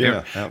amazing.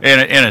 Yeah.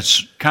 And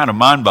it's kind of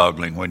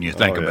mind-boggling when you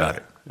think about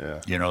it.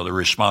 Yeah. The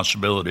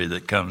responsibility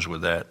that comes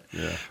with that.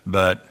 Yeah.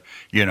 But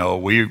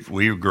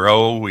we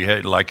grow. We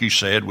had, like you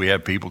said, we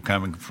have people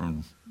coming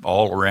from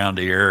all around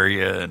the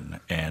area,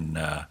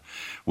 and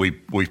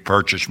we've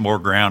purchased more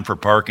ground for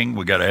parking.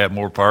 We got to have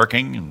more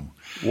parking.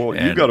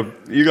 You got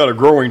a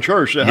growing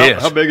church.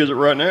 How big is it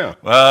right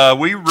now?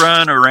 We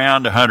run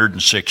around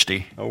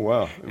 160. Oh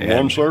wow!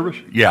 One service?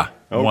 Yeah,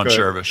 okay. One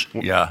service.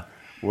 Yeah.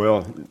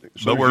 Well,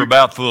 but we're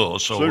about full.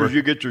 So as soon as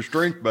you get your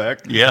strength back,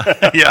 yeah.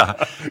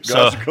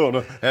 God's going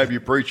to have you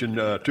preaching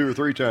 2 or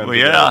 3 times. Well,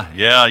 yeah.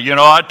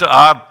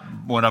 I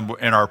when I'm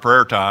in our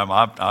prayer time,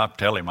 I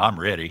tell him I'm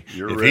ready.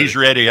 You're if ready. He's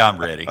ready, I'm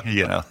ready.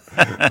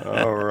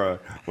 All right.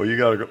 Well, you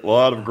got a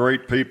lot of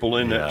great people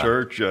in that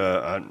church.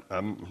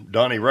 I'm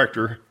Donnie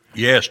Rector.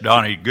 Yes,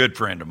 Donnie, good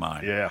friend of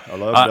mine. Yeah, I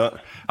love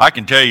Donnie. I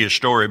can tell you a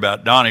story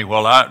about Donnie.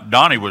 Well,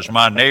 Donnie was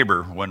my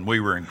neighbor when we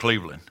were in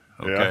Cleveland.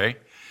 Okay. Yeah.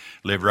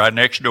 Lived right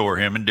next door,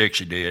 him and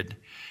Dixie did.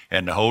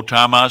 And the whole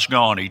time I was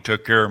gone, he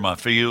took care of my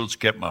fields,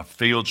 kept my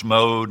fields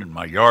mowed and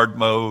my yard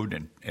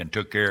mowed, and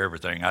took care of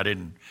everything. I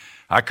didn't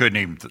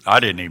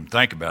even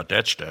think about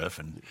that stuff.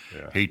 And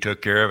he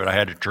took care of it. I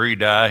had a tree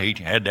die. He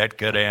had that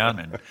cut down,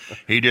 and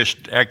he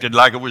just acted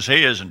like it was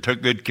his and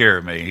took good care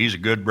of me. He's a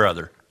good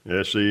brother.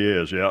 Yes, he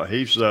is. Yeah,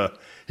 he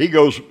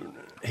goes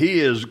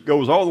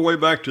all the way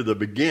back to the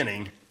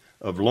beginning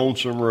of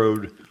Lonesome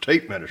Road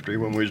tape ministry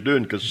when we was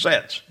doing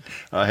cassettes.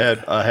 I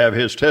have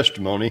his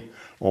testimony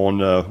on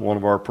one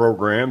of our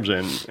programs,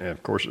 and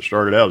of course it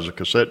started out as a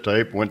cassette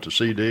tape, went to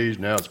CDs,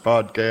 now it's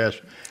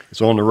podcast,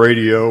 it's on the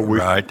radio.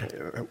 Right.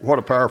 What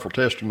a powerful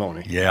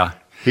testimony. Yeah.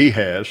 He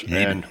has,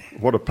 and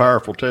what a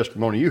powerful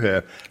testimony you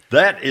have.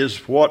 That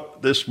is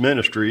what this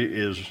ministry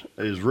is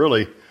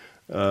really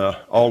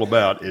all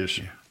about, is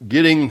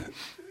getting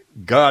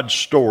God's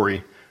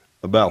story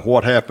about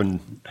what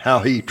happened, how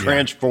he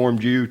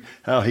transformed you,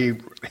 how he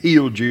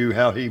healed you,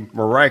 how he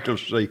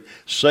miraculously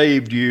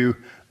saved you.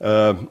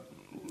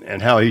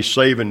 and how he's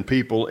saving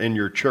people in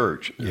your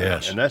church.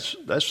 Yes. And that's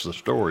the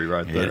story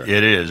right there.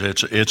 It is.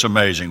 It's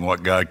amazing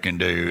what God can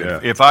do. Yeah.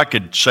 If I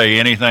could say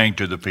anything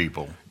to the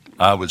people,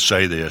 I would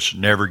say this: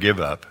 never give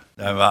up.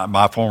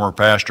 My former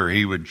pastor,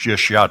 he would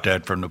just shout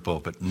that from the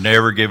pulpit: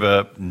 never give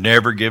up,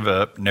 never give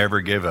up,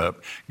 never give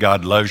up.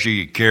 God loves you,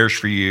 He cares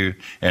for you,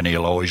 and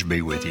He'll always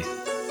be with you.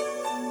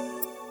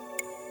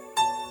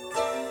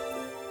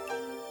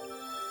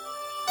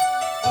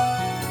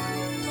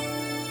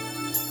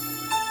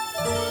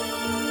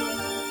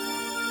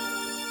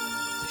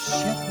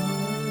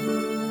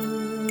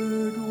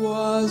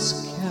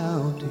 Was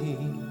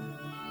counting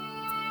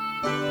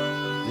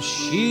the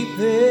sheep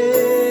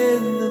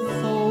in the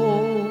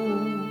fold.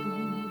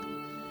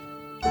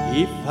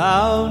 He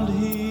found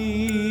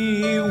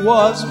he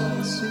was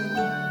missing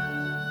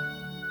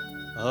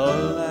a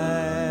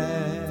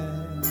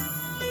lamb.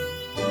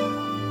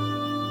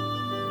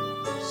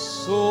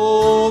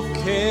 So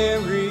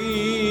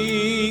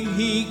caring,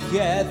 he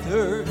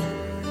gathered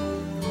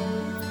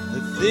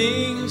the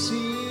things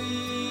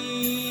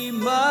he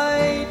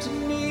might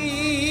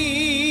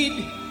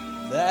need,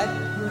 that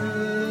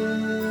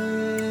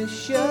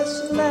precious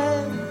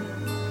lamb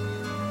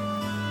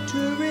to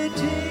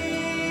redeem.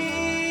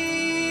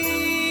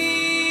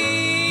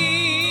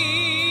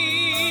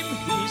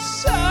 He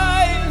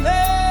silently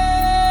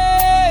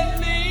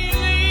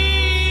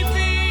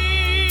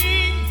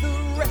leaving the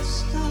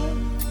rest of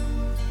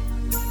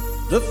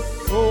the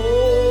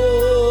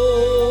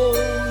fold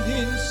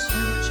in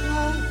search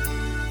of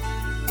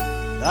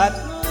that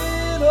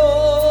little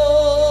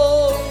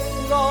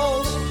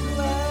lost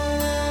lamb.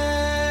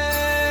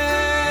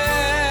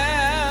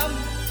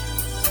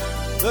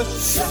 The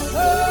shepherd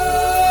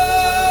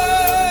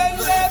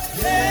left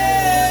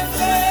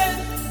heaven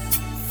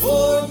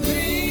for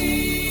me,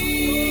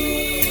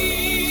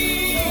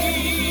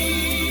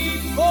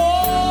 for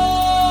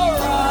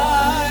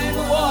I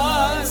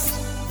was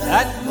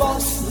that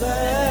lost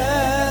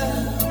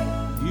lamb,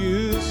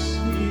 you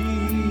see.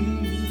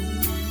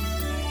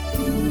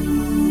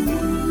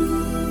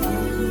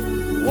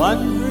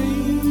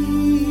 Wandering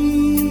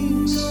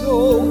so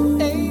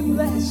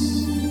aimless,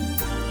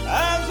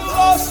 as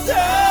lost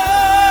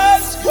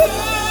as could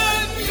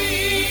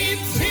be,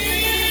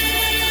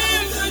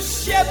 till the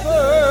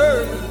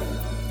shepherd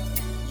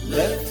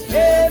left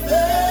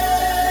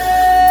heaven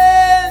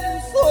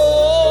for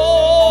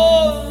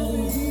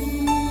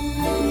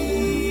me.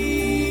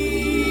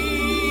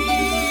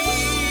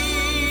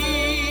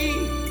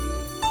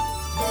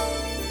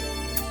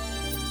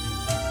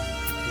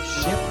 The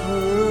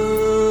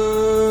shepherd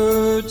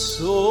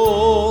so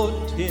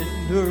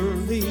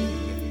tenderly,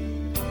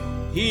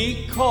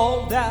 he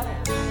called out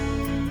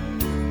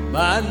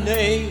my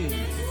name.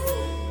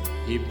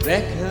 He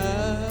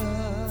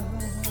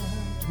beckoned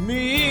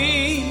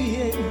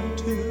me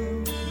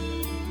into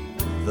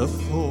the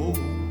fold.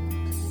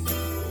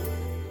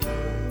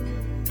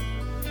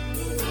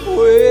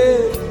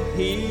 With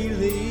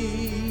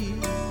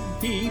healing,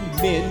 he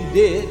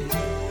mended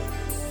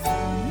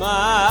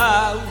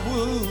my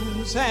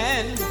wounds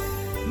and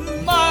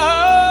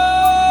my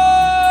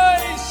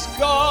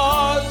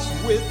scars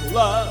with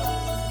love.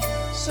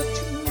 Such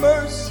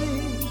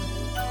mercy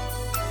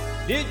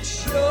did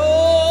show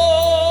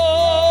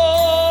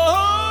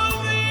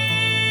me.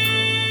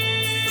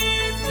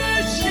 The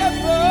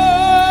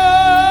shepherds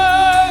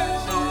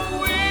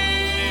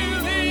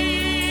willingly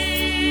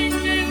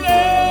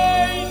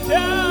laid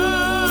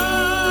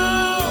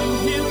down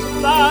his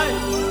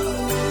life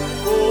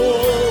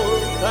for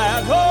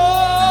that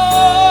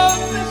of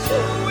this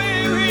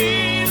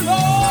weary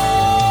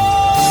lost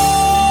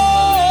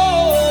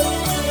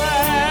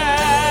man.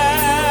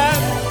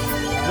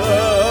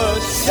 The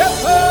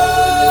shepherd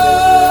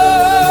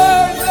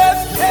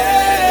left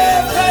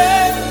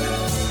heaven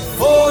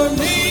for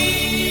me,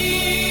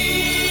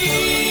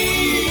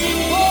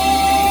 for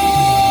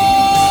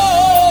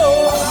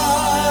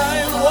I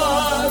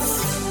was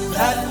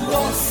that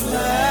lost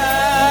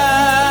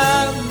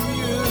lamb,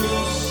 you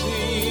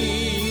see.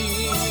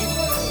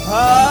 I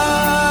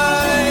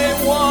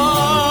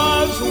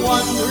was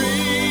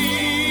wandering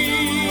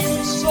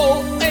so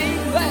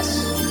aimless,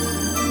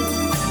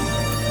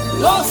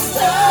 lost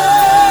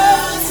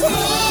as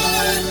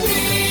could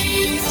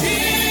be,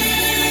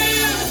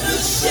 till the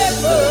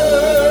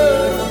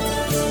shepherd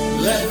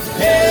left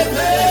heaven.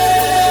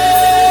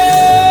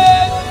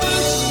 The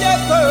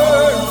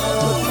shepherd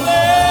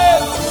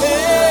left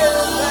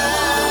heaven.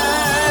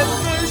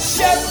 The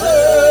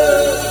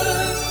shepherd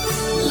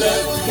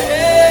left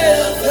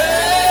heaven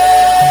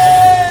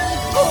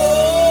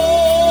for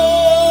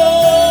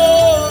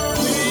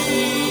me.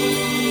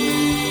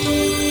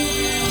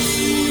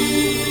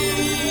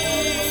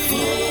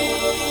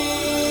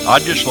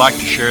 I'd just like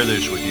to share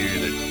this with you,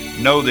 that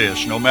know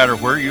this: no matter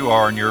where you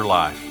are in your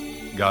life,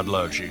 God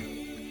loves you.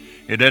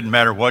 It doesn't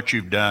matter what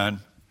you've done,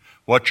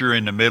 what you're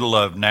in the middle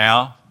of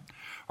now,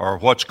 or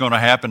what's going to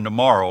happen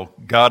tomorrow.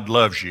 God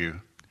loves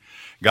you.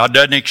 God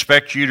doesn't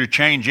expect you to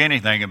change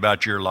anything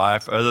about your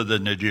life other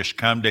than to just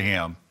come to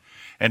Him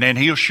and then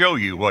he'll show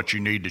you what you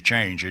need to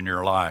change in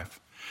your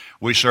life.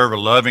 We serve a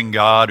loving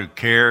God who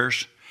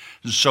cares,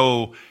 and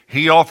so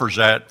he offers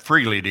that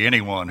freely to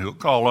anyone who'll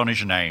call on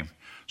his name.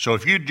 So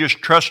if you just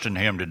trust in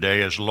him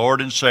today as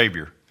Lord and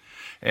Savior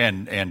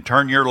and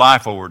turn your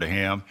life over to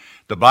him,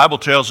 the Bible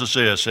tells us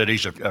this, that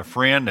he's a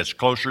friend that's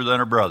closer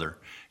than a brother,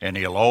 and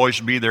he'll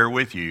always be there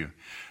with you.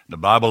 The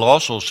Bible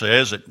also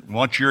says that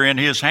once you're in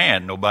his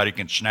hand, nobody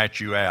can snatch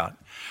you out.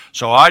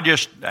 So I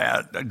just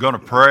going to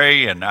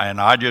pray, and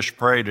I just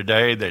pray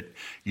today that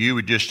you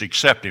would just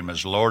accept him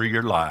as the Lord of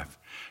your life.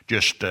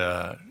 Just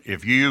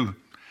if you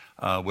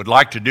would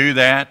like to do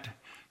that,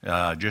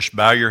 just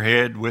bow your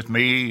head with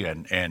me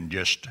and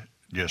just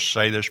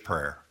say this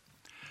prayer.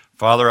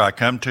 Father, I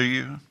come to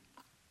you,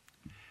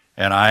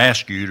 and I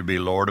ask you to be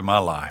Lord of my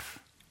life.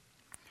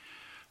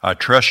 I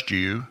trust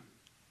you,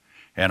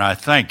 and I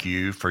thank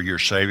you for your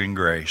saving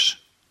grace.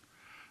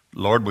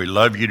 Lord, we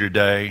love you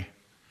today,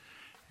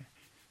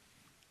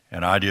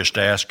 and I just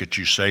ask that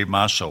you save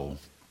my soul.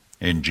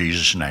 In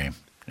Jesus' name,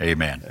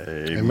 amen.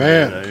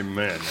 Amen.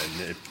 Amen.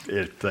 And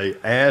if they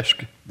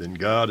ask, then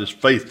God is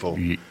faithful.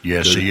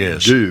 Yes, he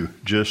is. Do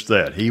just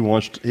that. He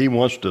wants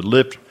to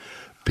lift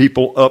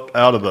people up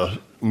out of the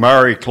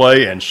miry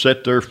clay and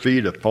set their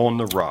feet upon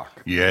the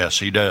rock. Yes,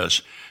 he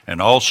does.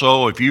 And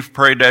also, if you've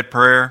prayed that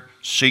prayer,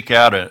 seek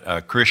out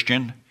a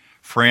Christian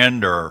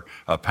friend or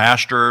a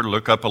pastor,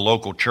 look up a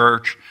local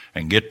church,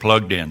 and get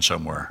plugged in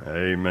somewhere.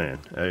 Amen.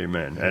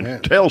 Amen. And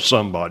Amen. tell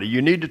somebody.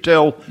 You need to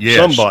tell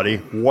somebody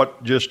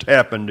what just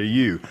happened to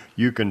you.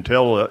 You can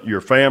tell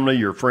your family,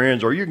 your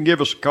friends, or you can give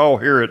us a call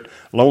here at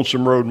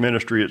Lonesome Road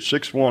Ministry at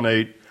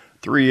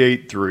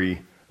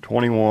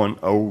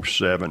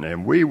 618-383-2107,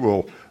 and we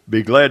will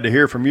be glad to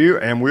hear from you,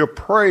 and we'll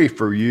pray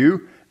for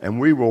you, and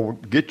we will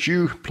get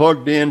you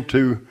plugged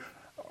into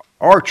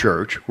our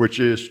church, which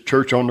is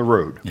Church on the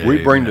Road. Yeah,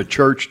 we bring amen. the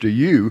church to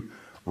you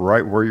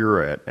right where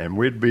you're at, and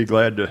we'd be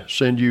glad to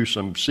send you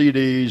some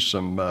CDs,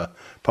 some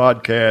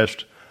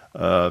podcasts,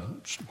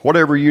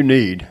 whatever you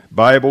need,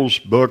 Bibles,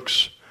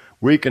 books.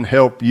 We can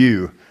help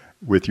you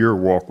with your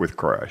walk with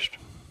Christ.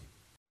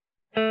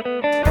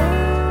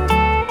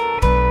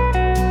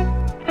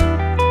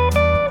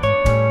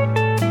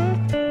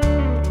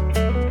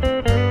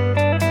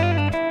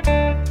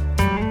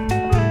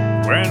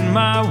 When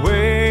my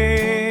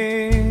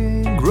way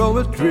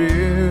groweth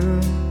drear,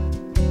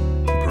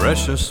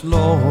 precious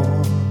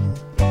Lord,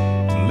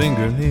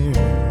 linger near.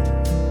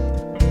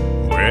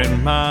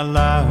 When my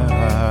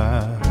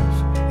life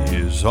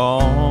is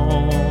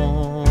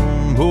almost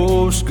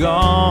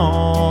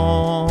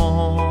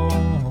gone,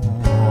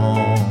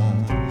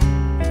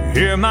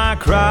 hear my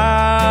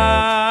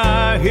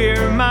cry,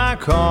 hear my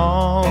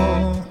call,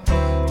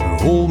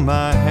 hold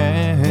my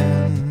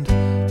hand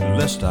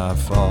lest I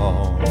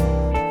fall.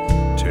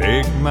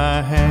 Take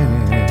my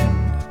hand,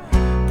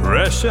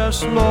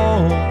 precious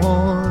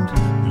Lord,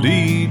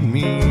 lead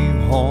me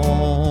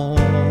home.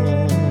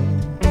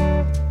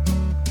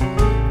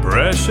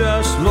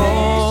 Precious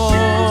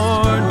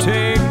Lord,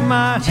 take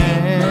my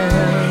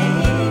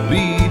hand,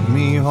 lead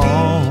me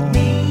home.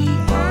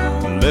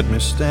 Let me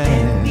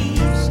stand.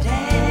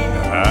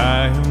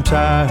 I am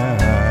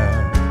tired,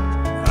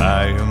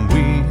 I am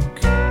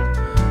weak,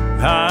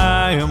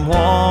 I am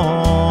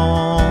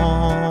worn.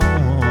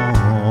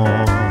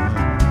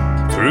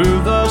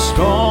 Through the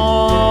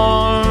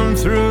storm,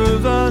 through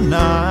the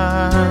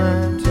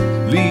night,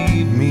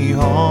 lead me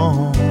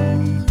home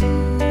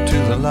to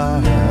the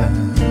light.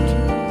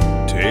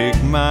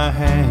 Take my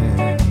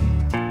hand,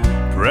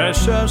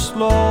 precious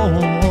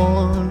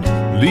Lord,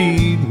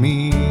 lead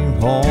me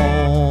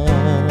home.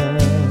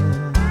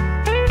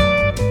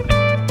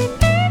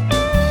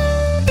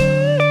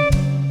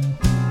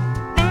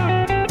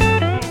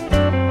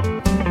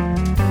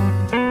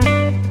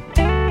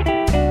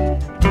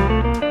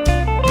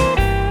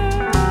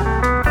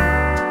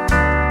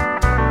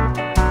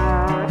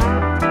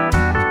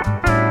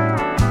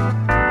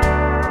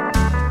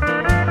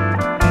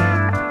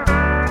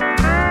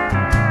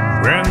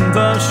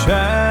 The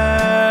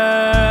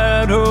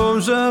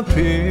shadows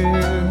appear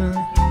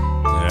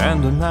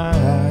and the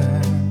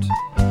night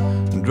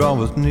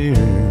draweth near,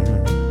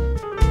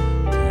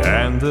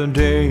 and the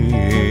day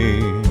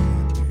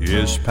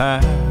is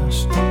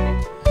past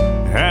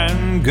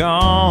and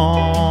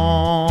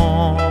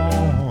gone.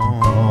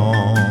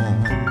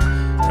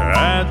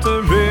 At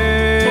the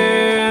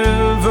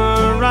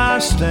river I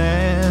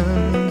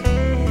stand,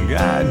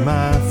 guide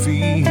my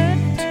feet,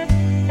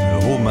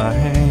 hold my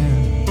hand.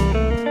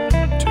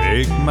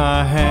 Take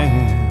my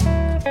hand,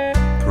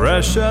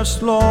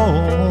 precious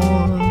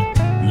Lord,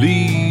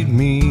 lead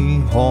me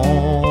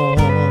home.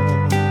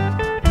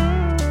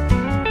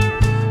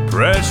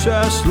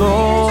 Precious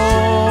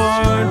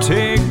Lord,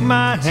 take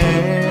my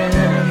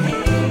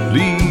hand,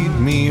 lead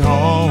me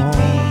home.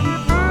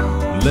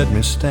 Let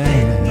me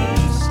stand.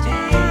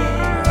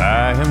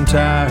 I am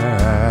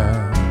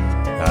tired,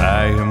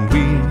 I am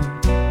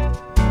weak,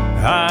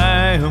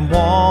 I am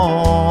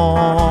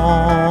worn.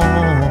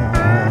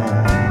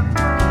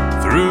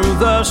 Through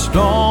the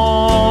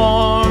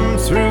storm,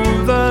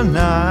 through the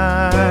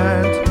night,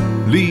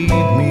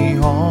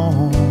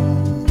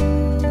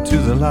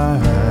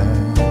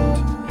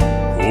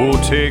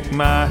 take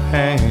my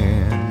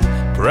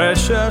hand,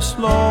 precious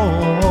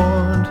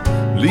Lord,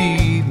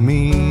 lead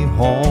me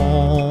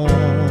home.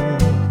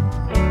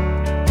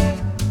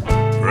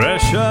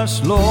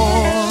 Precious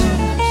Lord,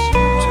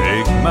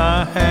 take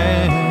my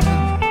hand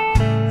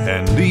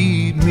and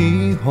lead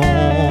me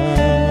home.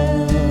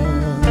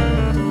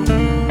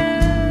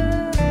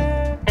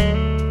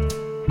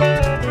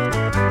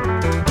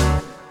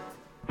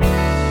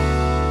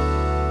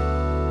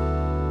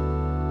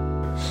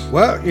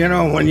 Well, you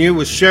know, when you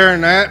was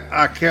sharing that,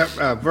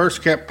 a verse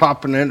kept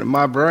popping into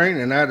my brain,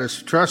 and that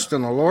is, trust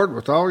in the Lord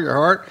with all your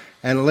heart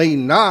and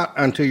lean not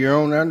unto your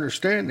own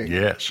understanding.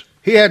 Yes.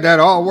 He had that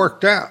all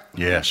worked out.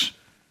 Yes.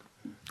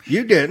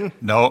 You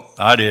didn't. No,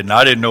 I didn't.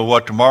 I didn't know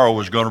what tomorrow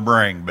was going to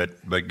bring, but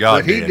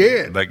God But he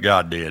did. But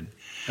God did.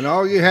 And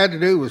all you had to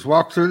do was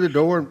walk through the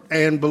door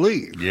and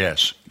believe.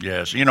 Yes,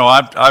 yes. You know,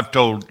 I've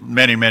told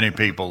many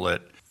people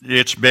that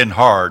it's been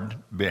hard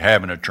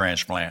having a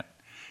transplant.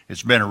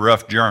 It's been a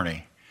rough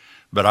journey,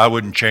 but I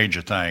wouldn't change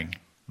a thing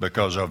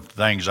because of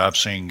things I've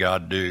seen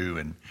God do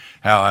and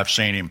how I've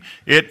seen Him.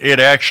 It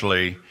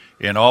actually,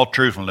 in all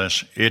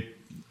truthfulness,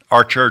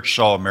 our church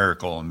saw a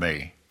miracle in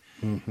me,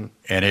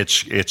 and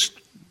it's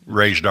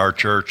raised our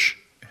church,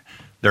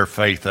 their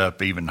faith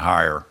up even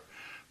higher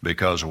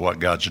because of what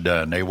God's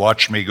done. They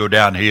watched me go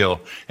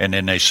downhill, and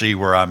then they see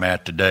where I'm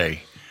at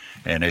today,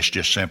 and it's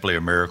just simply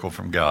a miracle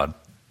from God.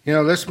 You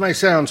know, this may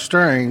sound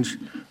strange,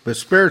 but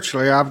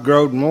spiritually I've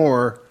grown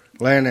more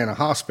laying in a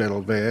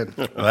hospital bed.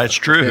 That's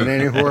true. Than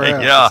anywhere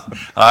else. Yeah,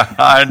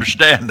 I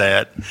understand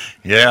that.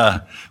 Yeah.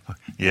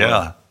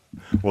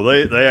 Well,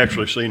 they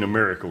actually seen a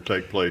miracle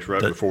take place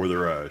right before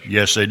their eyes.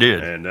 Yes, they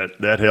did. And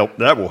that helped.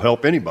 That will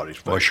help anybody's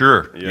faith. Well,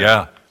 sure.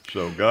 Yeah.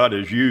 So God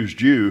has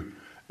used you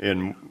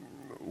in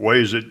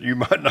ways that you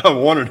might not have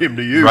wanted Him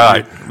to use.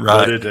 Right.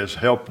 But it has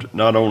helped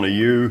not only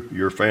you,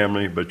 your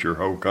family, but your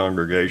whole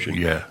congregation.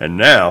 Yeah. And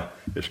now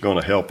it's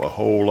going to help a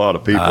whole lot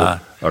of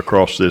people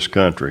across this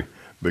country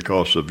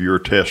because of your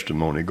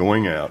testimony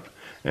going out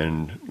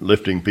and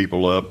lifting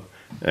people up.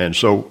 And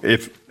so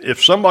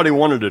if somebody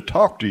wanted to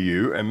talk to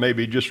you and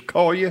maybe just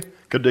call you,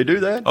 could they do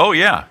that? Oh,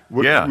 yeah.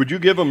 Would you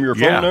give them your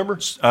phone number?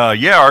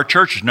 Our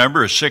church's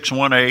number is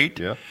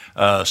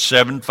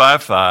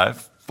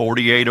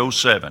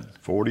 618-755-4807.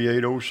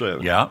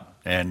 4807. Yeah.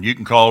 And you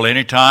can call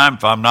anytime.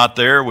 If I'm not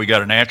there, we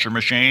got an answer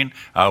machine.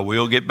 I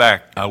will get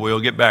back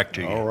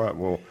to you. All right.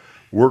 Well,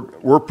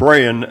 we're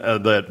praying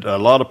that a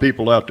lot of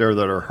people out there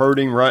that are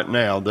hurting right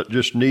now that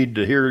just need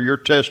to hear your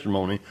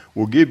testimony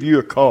will give you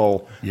a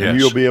call, and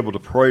you'll be able to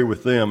pray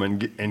with them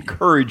and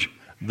encourage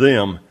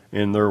them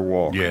in their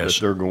walk that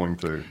they're going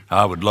through.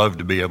 I would love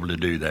to be able to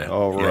do that.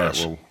 All right.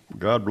 Yes. Well,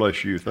 God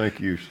bless you. Thank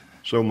you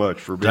so much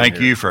for being here.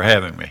 Thank you for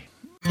having me.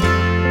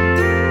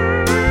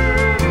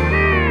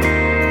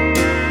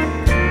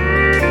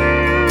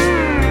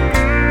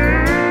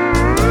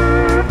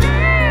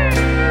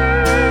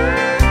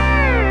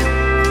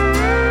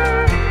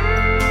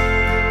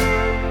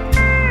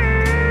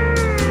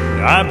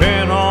 I've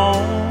been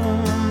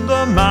on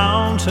the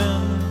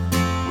mountain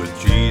with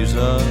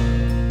Jesus.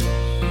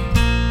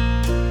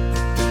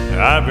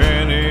 I've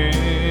been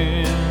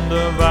in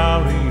the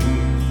valley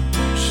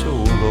so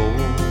low,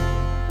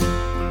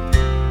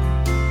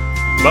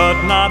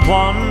 but not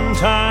one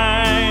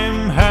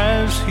time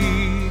has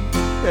He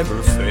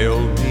ever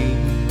failed me.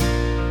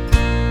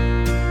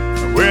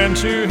 When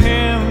to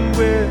Him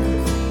with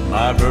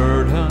my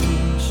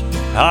burdens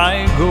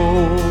I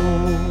go.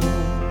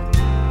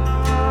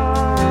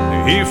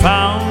 He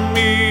found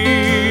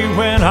me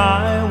when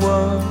I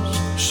was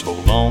so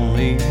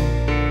lonely.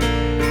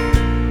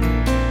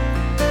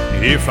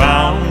 He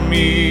found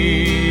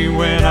me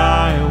when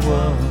I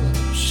was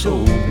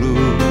so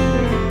blue.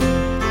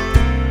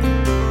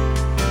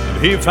 And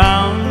He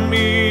found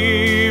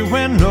me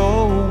when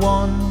no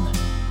one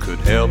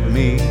could help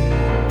me.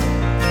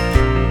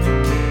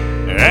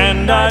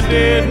 And I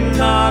did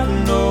not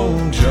know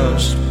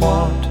just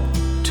what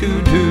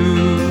to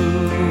do.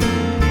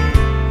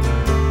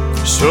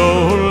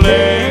 So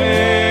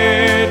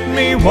let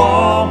me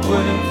walk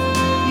with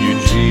you,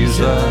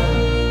 Jesus.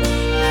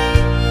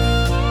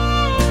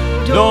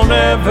 Don't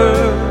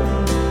ever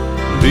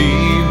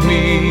leave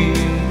me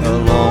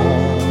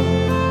alone.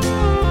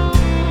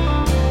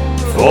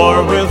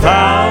 For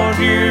without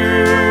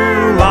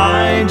you,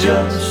 I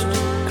just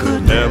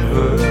could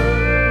never,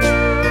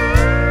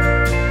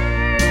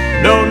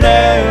 no,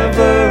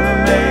 never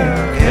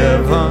make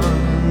heaven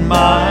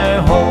my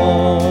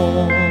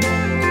home.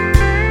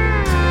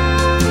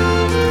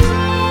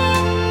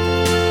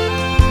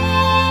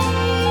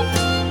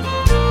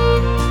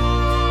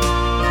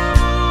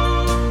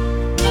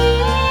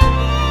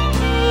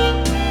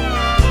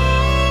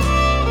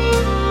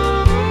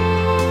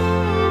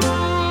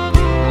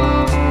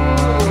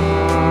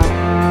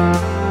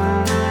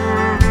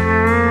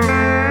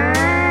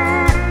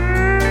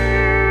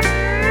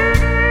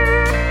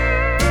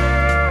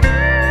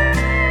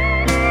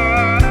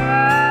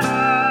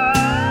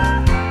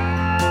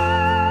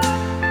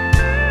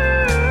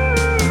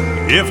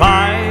 If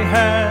I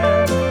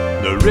had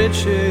the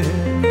riches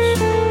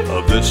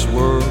of this this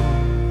world,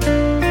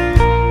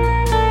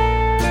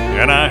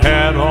 and I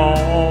had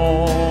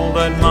all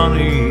that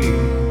money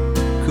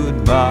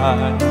could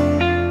buy,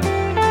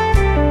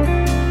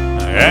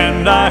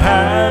 and I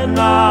had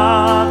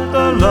not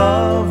the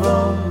love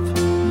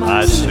of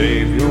my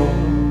Savior.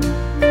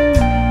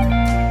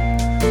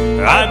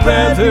 I'd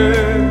rather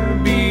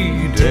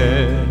be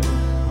dead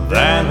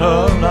than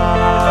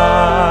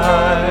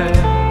alive.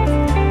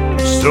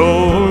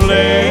 So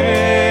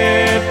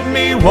let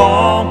me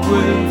walk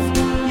with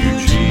you,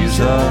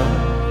 Jesus.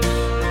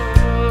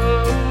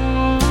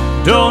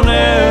 Don't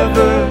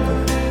ever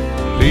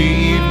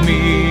leave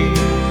me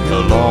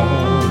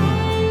alone,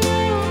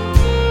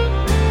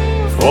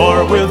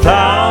 for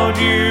without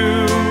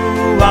you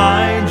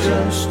I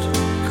just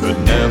could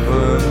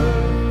never,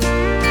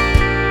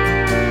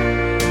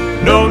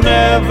 no,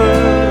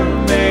 never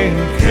make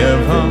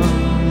heaven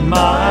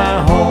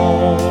my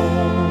home.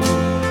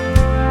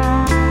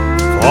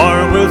 For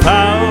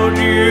without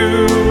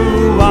you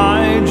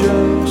I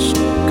just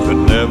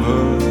could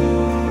never,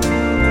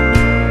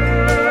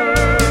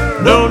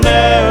 no,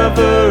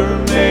 never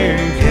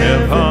make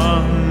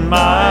heaven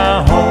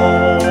my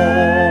home.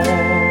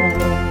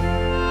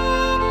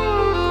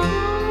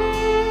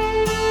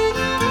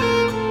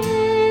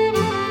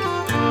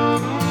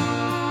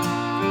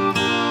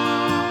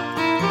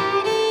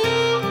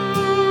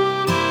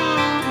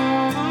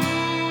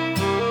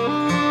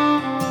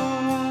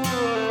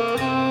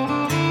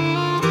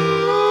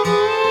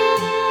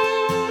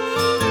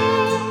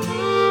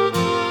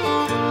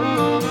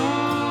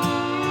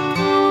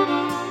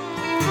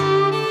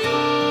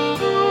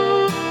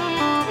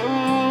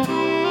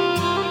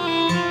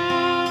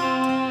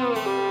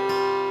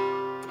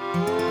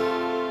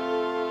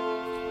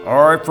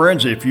 All right,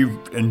 friends, if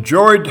you've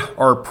enjoyed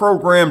our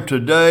program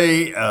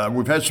today,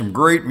 we've had some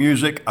great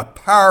music, a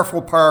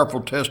powerful,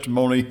 powerful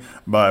testimony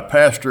by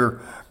Pastor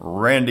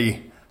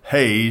Randy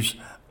Hayes.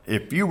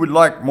 If you would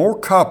like more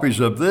copies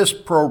of this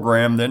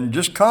program, then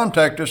just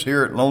contact us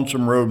here at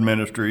Lonesome Road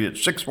Ministry at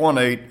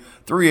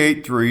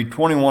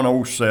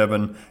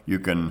 618-383-2107. You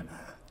can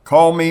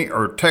call me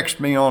or text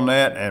me on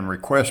that and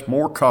request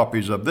more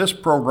copies of this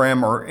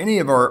program or any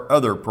of our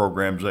other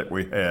programs that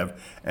we have.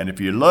 And if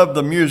you love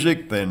the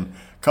music, then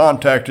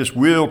contact us.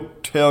 We'll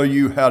tell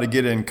you how to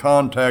get in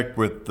contact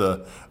with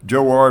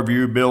Joe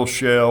Arview, Bill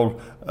Shell,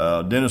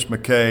 Dennis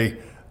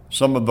McKay,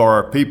 some of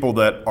our people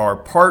that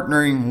are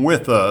partnering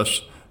with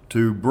us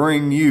to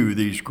bring you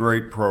these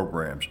great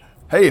programs.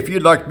 Hey, if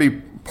you'd like to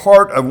be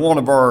part of one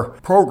of our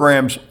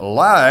programs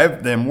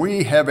live, then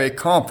we have a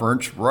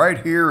conference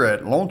right here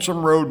at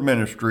Lonesome Road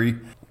Ministry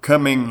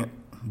coming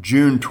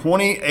June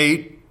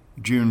 28th,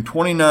 June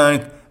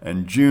 29th,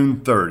 and June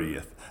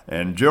 30th.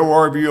 And Joe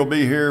Arview will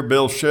be here,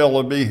 Bill Shell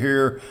will be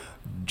here,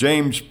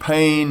 James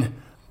Payne,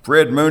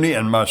 Fred Mooney,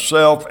 and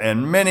myself,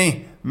 and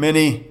many,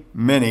 many,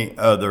 many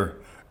other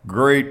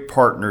great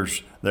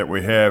partners that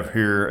we have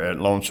here at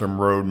Lonesome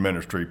Road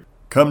Ministry.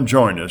 Come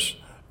join us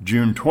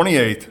June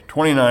 28th,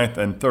 29th,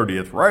 and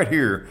 30th right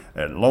here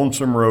at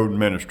Lonesome Road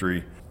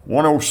Ministry,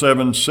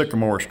 107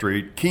 Sycamore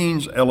Street,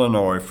 Keens,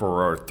 Illinois,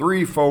 for our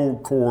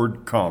threefold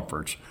chord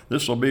conference.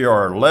 This will be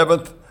our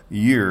 11th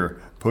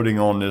year putting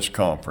on this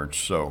conference.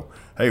 So,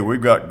 hey,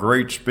 we've got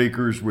great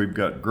speakers, we've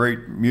got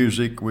great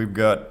music, we've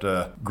got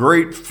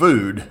great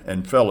food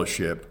and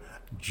fellowship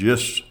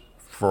just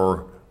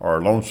for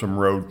our Lonesome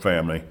Road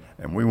family,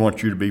 and we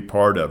want you to be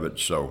part of it.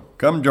 So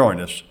come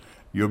join us.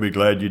 You'll be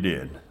glad you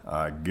did.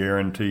 I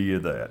guarantee you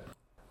that.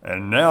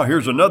 And now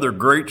here's another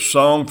great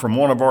song from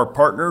one of our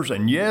partners,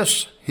 and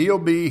yes, he'll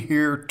be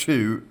here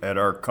too at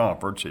our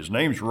conference. His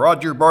name's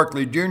Roger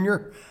Barkley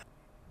Jr.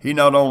 He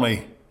not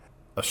only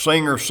a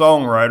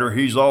singer-songwriter,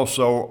 he's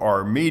also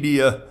our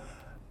media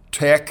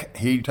tech.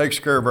 He takes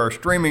care of our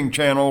streaming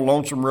channel,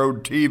 Lonesome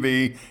Road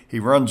TV. He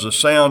runs the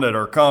sound at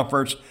our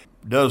conference,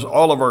 does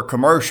all of our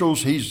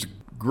commercials. He's a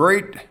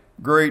great,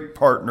 great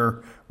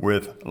partner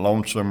with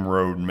Lonesome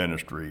Road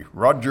Ministry.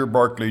 Roger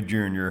Barkley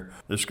Jr.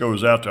 This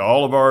goes out to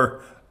all of our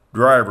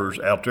drivers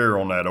out there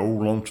on that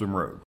old Lonesome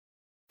Road.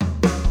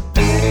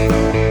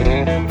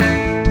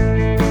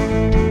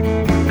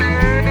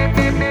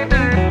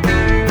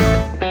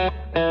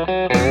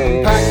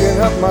 Packing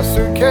up my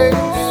suitcase,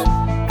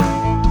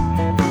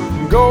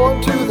 going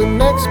to the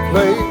next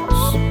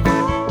place.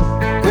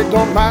 It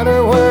don't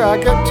matter where I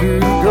get to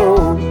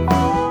go.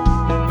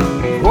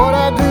 What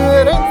I do,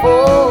 it ain't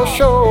for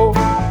show.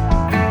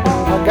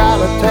 I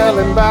gotta tell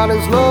him about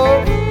his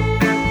love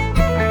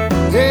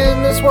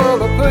in this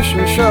world of push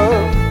and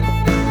shove.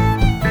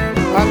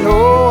 I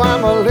know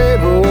I'm a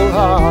little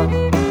hard,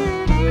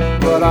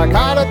 but I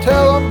gotta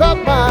tell him about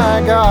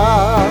my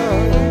God.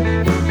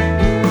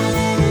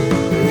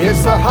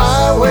 It's the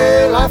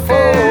highway life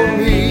for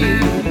me,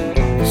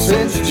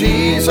 since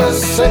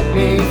Jesus set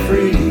me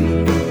free.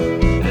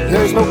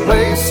 There's no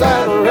place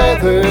I'd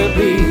rather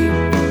be,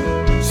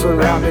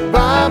 surrounded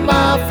by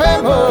my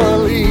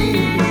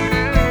family.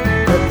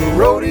 Let the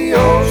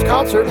rodeos,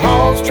 concert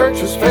halls,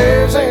 churches,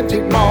 fairs,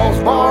 antique malls,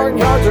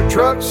 barnyards or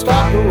trucks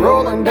stop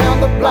rolling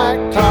down the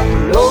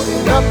blacktop,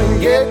 loading up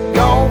and get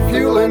gone,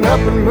 fueling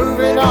up and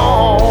moving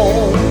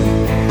on.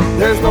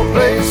 There's no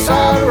place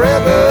I'd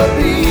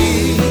rather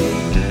be.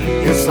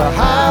 It's the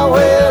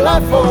highway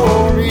life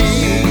for me.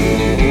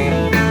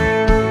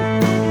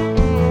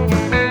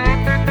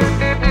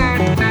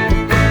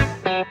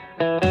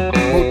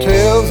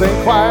 Motels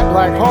ain't quite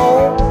like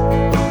home.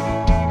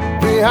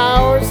 The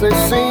hours, they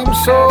seem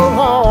so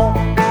long.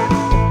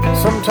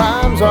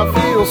 Sometimes I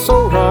feel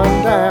so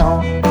run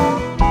down,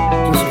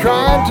 just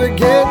trying to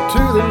get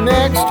to the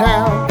next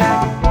town.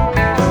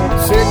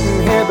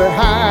 Sitting here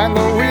behind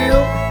the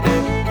wheel,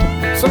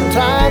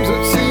 sometimes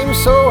it seems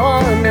so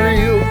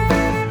unreal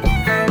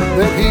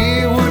that he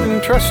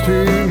wouldn't trust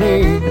to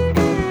me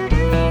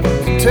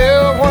to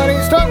tell what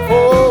he's done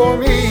for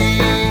me.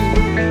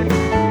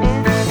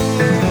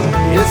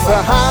 It's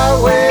the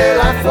highway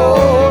life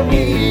for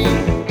me,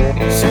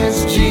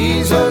 since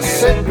Jesus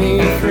set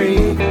me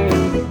free.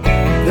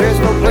 There's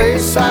no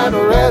place I'd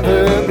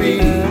rather be,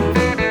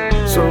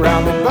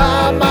 surrounded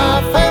by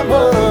my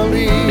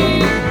family.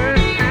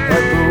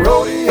 At the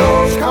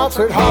rodeos,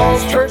 concert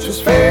halls, churches,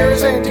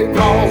 fairs, antique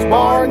malls,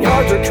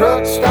 barnyards or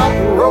trucks stop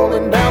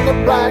rolling down the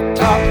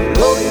blacktop,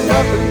 loading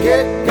up and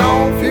get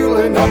gone,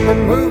 fueling up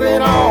and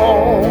moving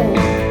on.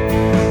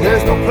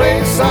 There's no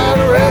place I'd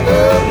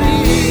rather be.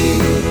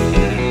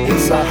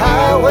 It's the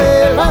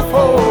highway life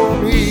for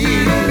me.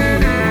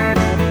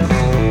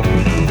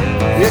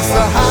 It's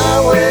the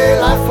highway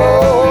life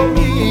for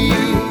me,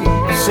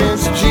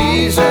 since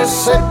Jesus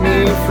set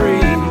me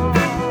free.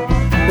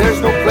 There's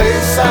no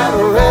place I'd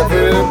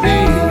rather be,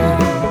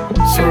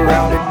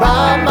 surrounded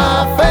by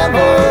my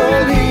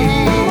family.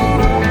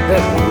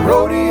 At the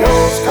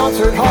rodeos,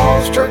 concert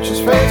halls, churches,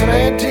 fairs, and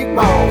antique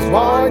malls,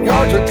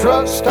 barnyards or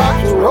trucks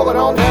stops rolling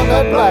on down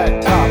that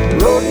blacktop,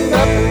 loading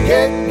up and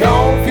get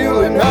gone,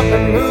 fueling up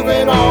and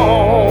moving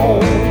on.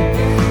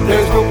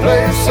 There's no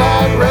place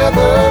I'd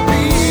rather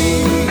be.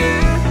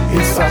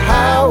 It's the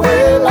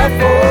highway life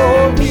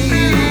for me.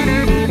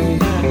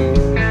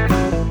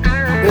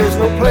 There's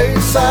no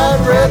place I'd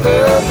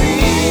rather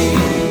be.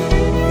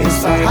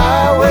 It's the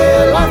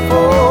highway life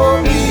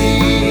for me.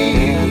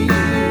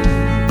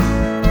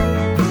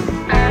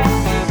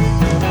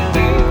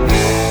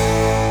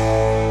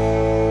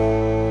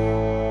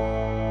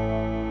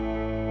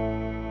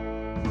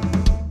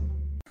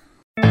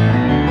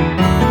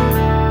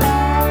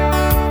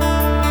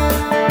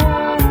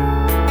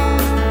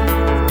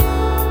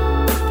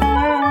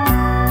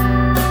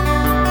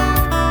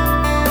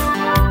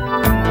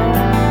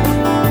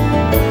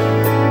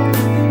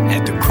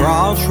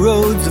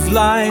 Crossroads of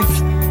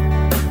life,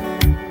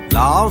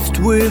 lost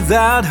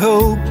without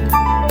hope,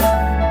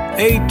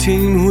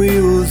 18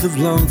 wheels of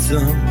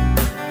lonesome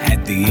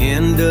at the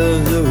end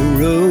of the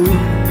road.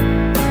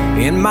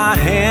 In my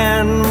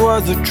hand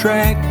was a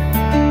tract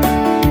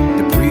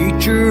the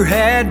preacher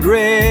had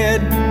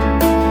read,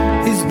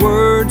 his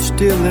words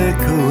still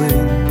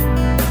echoing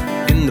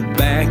in the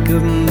back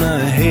of my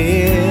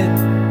head.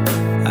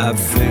 I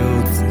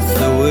felt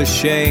so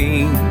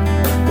ashamed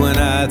when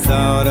I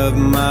thought of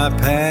my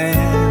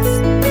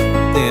past.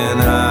 Then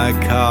I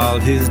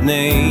called his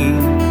name.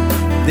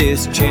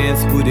 This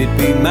chance, would it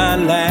be my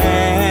last?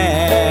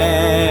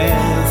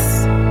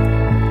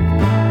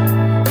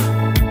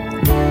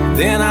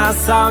 Then I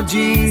saw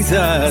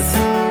Jesus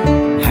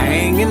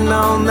hanging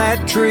on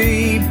that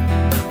tree.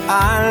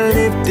 I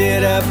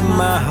lifted up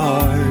my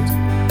heart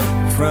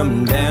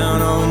from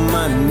down on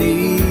my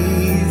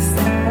knees.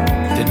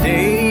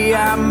 Today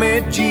I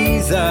met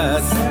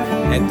Jesus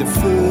at the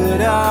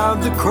foot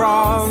of the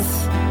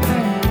cross,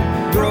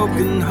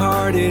 broken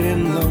hearted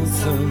and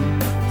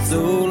lonesome.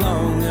 So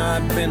long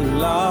I'd been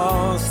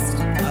lost.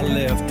 I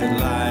left a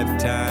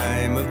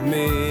lifetime of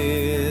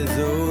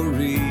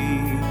misery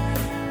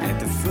at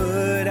the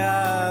foot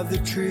of the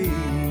tree.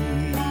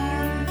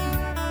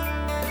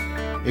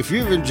 If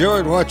you've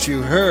enjoyed what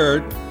you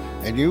heard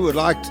and you would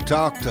like to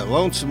talk to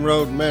Lonesome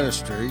Road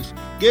Ministries,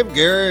 give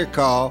Gary a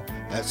call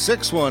at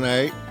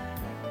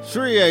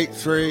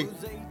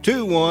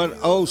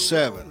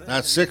 618-383-2107.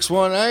 That's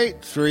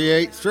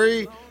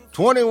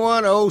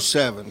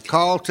 618-383-2107.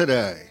 Call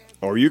today.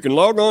 Or you can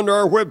log on to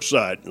our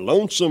website,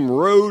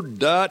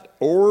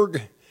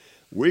 lonesomeroad.org.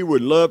 We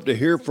would love to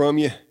hear from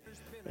you.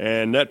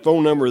 And that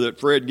phone number that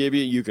Fred gave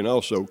you, you can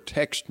also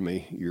text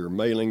me your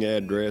mailing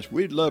address.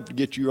 We'd love to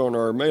get you on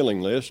our mailing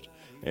list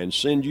and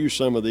send you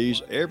some of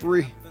these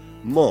every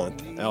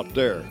month out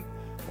there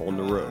on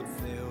the road.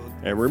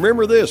 And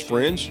remember this,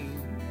 friends,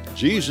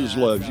 Jesus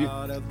loves you.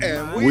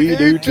 And we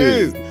do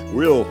too.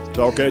 We'll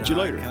talk at you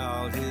later.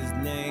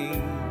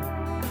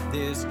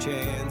 This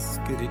chance,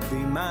 could it be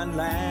my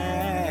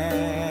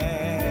last?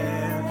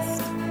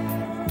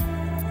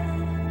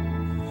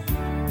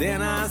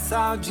 Then I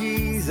saw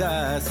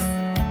Jesus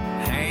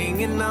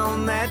hanging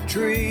on that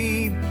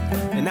tree,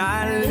 and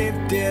I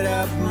lifted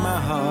up my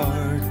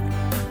heart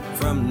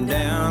from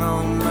down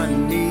on my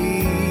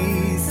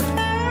knees.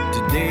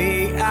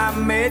 Today I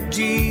met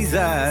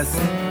Jesus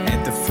at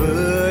the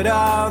foot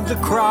of the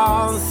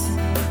cross,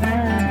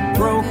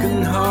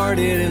 broken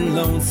hearted and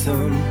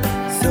lonesome.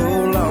 So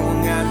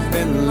long I'd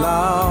been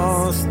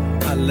lost,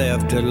 I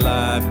left a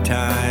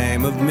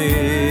lifetime of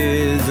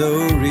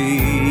misery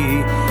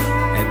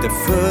at the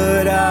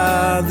foot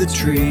of the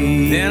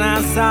tree. Then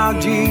I saw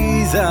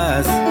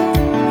Jesus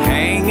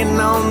hanging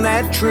on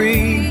that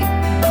tree.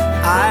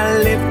 I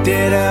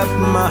lifted up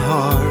my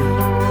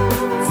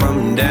heart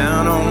from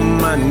down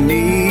on my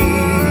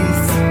knees.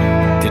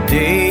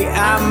 Today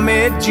I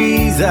met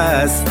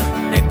Jesus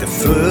at the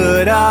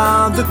foot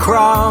of the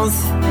cross,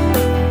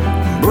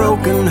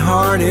 broken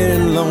hearted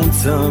and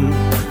lonesome.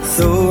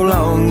 So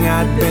long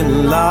I'd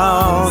been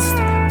lost,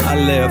 I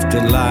left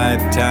a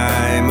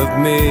lifetime of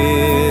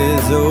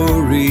misery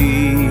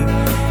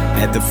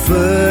at the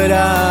foot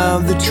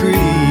of the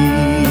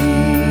tree.